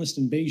journalist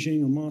in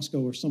Beijing or Moscow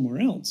or somewhere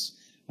else,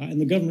 and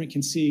the government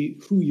can see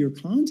who you're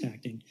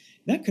contacting,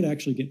 that could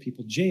actually get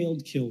people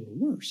jailed, killed, or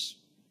worse.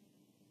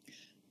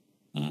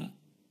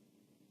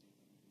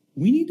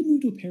 We need to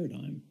move to a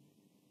paradigm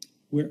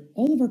where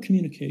all of our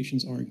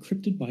communications are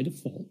encrypted by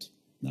default.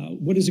 Now,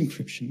 what does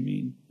encryption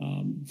mean?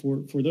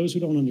 For those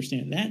who don't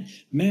understand, that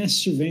mass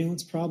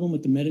surveillance problem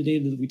with the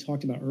metadata that we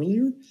talked about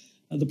earlier,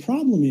 the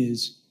problem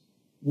is,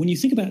 when you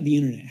think about the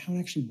internet, how it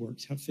actually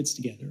works, how it fits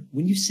together,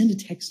 when you send a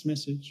text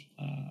message,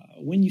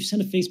 when you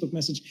send a Facebook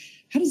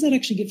message, how does that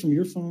actually get from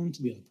your phone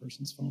to the other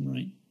person's phone,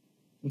 right?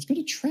 Well, it's got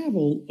to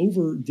travel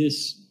over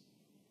this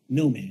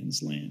no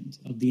man's land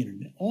of the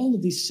internet. All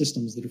of these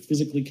systems that are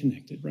physically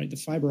connected, right? The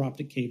fiber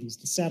optic cables,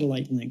 the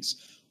satellite links,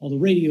 all the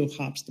radio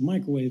hops, the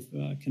microwave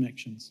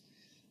connections.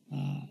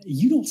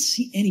 You don't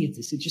see any of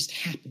this. It just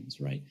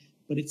happens, right?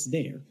 But it's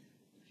there.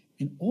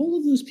 And all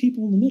of those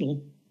people in the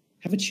middle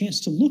have a chance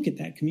to look at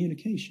that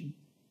communication.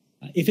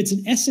 If it's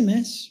an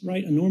SMS,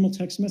 right, a normal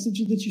text message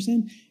that you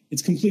send,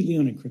 it's completely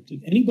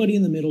unencrypted. Anybody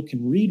in the middle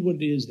can read what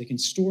it is, they can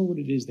store what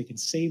it is, they can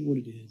save what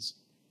it is.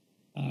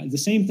 The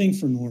same thing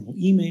for normal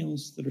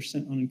emails that are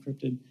sent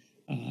unencrypted.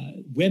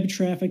 Web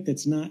traffic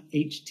that's not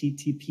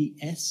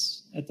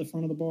HTTPS at the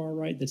front of the bar,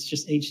 right, that's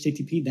just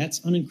HTTP,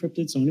 that's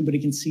unencrypted, so anybody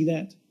can see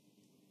that.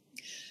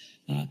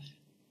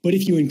 But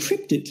if you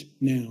encrypt it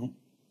now,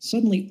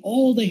 suddenly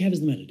all they have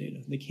is the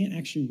metadata. They can't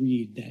actually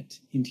read that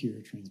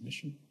interior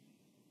transmission.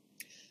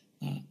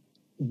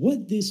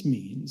 What this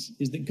means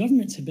is that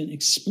governments have been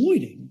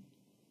exploiting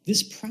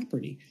this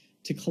property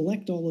to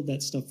collect all of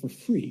that stuff for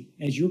free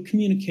as your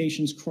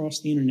communications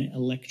cross the internet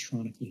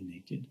electronically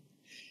naked.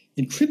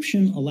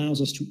 Encryption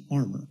allows us to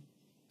armor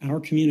our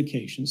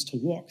communications to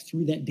walk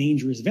through that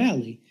dangerous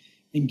valley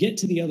and get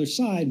to the other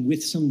side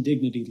with some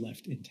dignity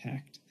left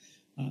intact.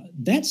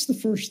 That's the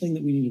first thing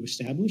that we need to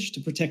establish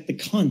to protect the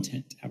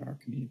content of our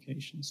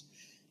communications.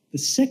 The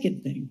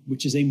second thing,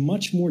 which is a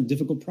much more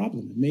difficult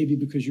problem, and maybe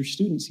because you're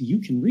students, you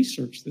can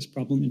research this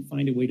problem and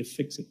find a way to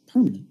fix it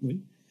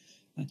permanently,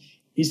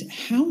 is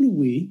how do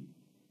we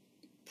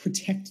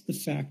protect the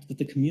fact that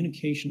the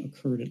communication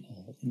occurred at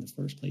all in the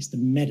first place, the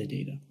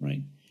metadata,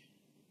 right?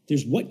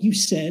 There's what you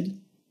said,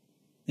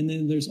 and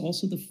then there's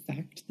also the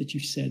fact that you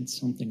said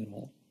something at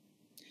all.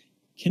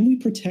 Can we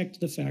protect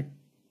the fact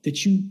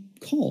that you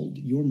called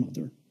your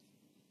mother,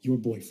 your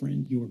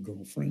boyfriend, your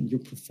girlfriend, your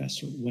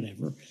professor,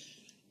 whatever?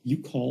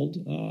 You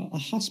called a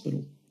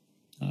hospital.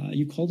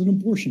 You called an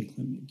abortion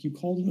clinic. You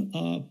called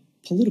a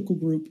political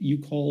group. You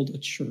called a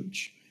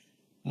church.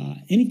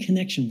 Any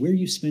connection, where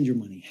you spend your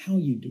money, how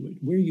you do it,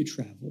 where you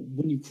travel,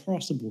 when you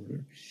cross a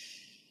border.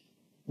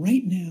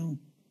 Right now,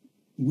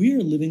 we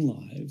are living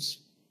lives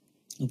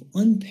of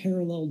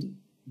unparalleled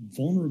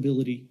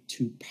vulnerability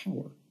to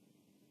power.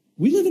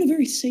 We live in a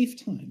very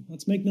safe time.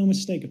 Let's make no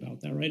mistake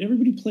about that, right?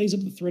 Everybody plays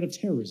up the threat of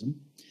terrorism.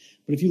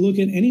 But if you look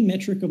at any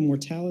metric of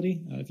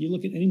mortality, if you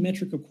look at any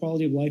metric of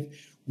quality of life,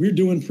 we're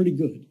doing pretty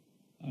good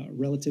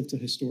relative to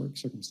historic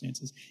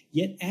circumstances.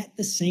 Yet at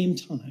the same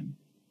time,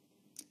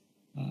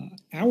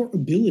 our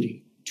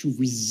ability to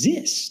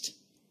resist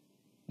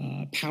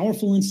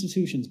powerful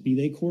institutions, be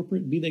they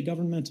corporate, be they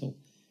governmental,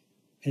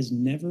 has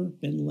never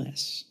been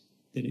less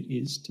than it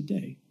is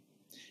today.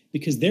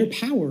 Because their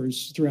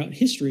powers throughout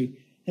history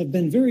have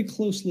been very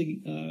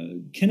closely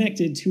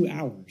connected to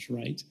ours,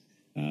 right?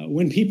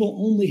 When people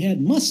only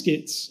had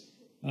muskets,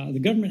 the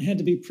government had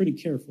to be pretty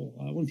careful.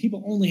 When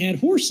people only had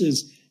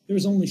horses, there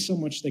was only so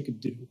much they could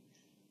do.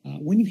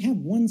 When you have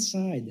one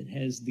side that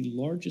has the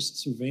largest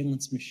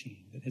surveillance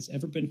machine that has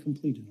ever been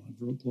completed on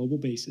a global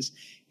basis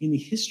in the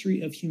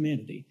history of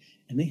humanity,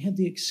 and they have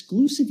the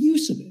exclusive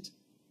use of it,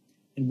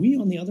 and we,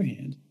 on the other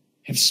hand,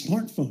 have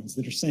smartphones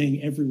that are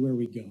saying everywhere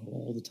we go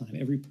all the time,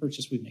 every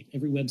purchase we make,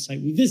 every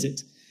website we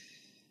visit,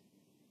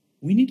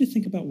 we need to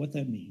think about what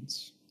that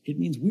means. It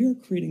means we are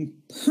creating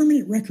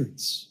permanent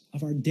records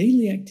of our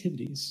daily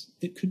activities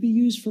that could be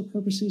used for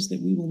purposes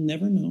that we will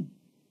never know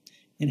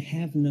and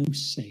have no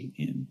say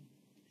in.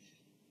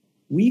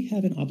 We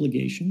have an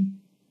obligation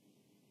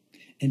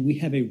And we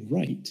have a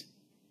right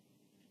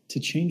to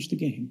change the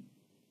game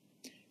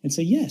and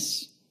say,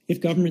 yes,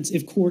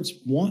 if courts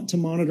want to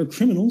monitor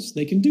criminals,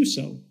 they can do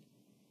so.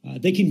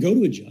 They can go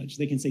to a judge.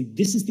 They can say,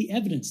 this is the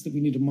evidence that we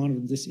need to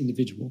monitor this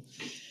individual.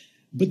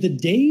 But the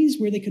days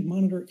where they could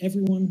monitor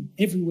everyone,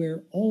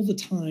 everywhere, all the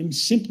time,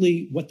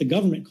 simply what the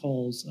government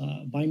calls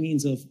by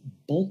means of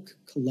bulk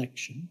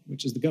collection,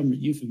 which is the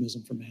government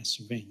euphemism for mass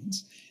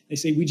surveillance. They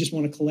say, we just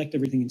want to collect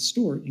everything and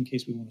store it in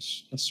case we want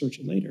to search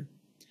it later.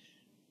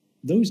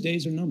 Those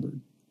days are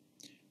numbered.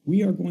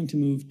 We are going to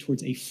move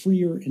towards a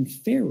freer and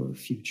fairer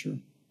future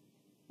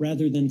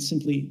rather than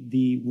simply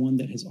the one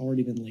that has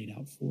already been laid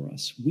out for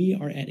us. We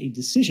are at a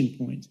decision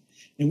point,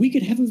 and we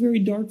could have a very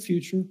dark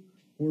future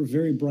or a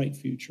very bright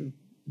future,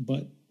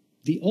 but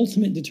the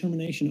ultimate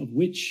determination of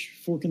which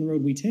fork in the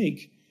road we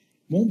take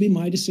won't be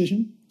my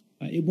decision.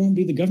 It won't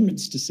be the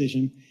government's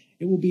decision.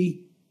 It will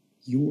be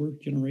your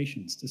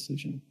generation's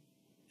decision.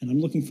 And I'm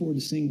looking forward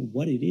to seeing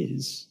what it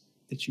is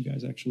that you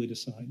guys actually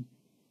decide.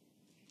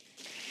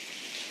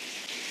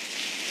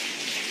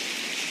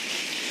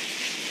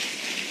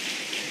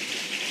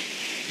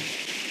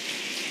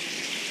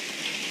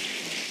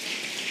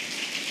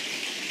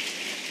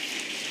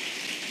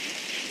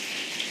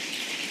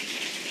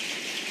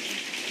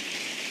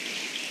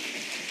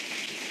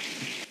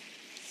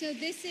 So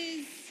this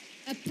is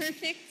a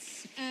perfect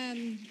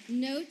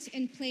note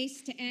and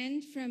place to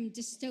end, from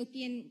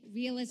dystopian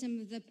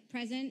realism of the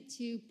present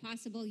to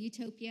possible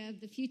utopia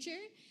of the future.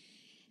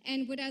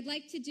 And what I'd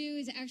like to do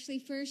is actually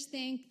first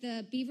thank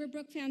the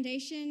Beaverbrook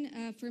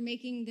Foundation for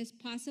making this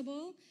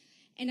possible.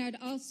 And I'd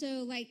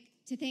also like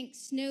to thank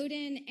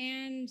Snowden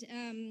and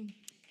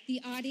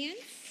the audience.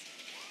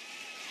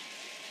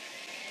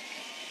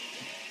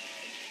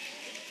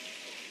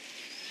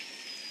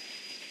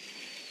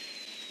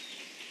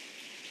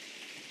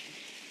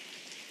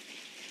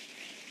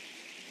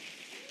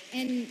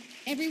 And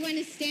everyone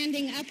is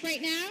standing up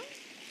right now.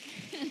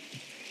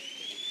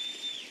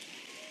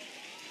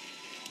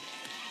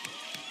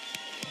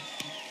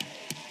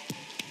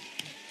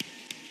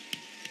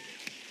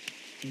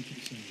 Thank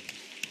you so much.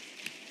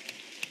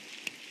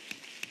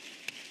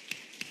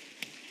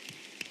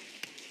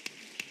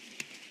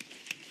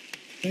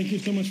 Thank you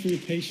so much for your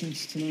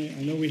patience tonight.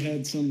 I know we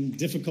had some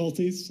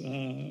difficulties,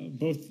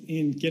 both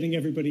in getting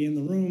everybody in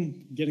the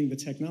room, getting the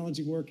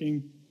technology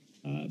working.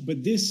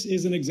 But this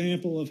is an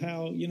example of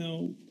how, you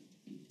know,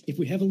 if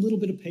we have a little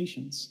bit of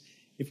patience,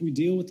 if we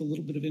deal with a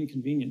little bit of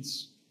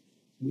inconvenience,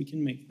 we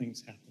can make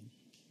things happen.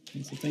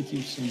 And so thank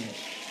you so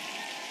much.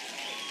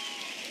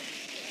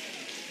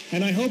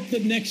 And I hope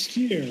that next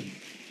year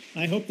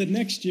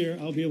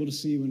I'll be able to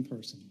see you in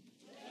person.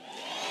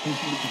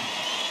 Thank you.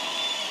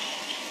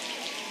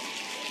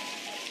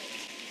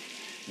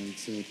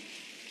 Thanks.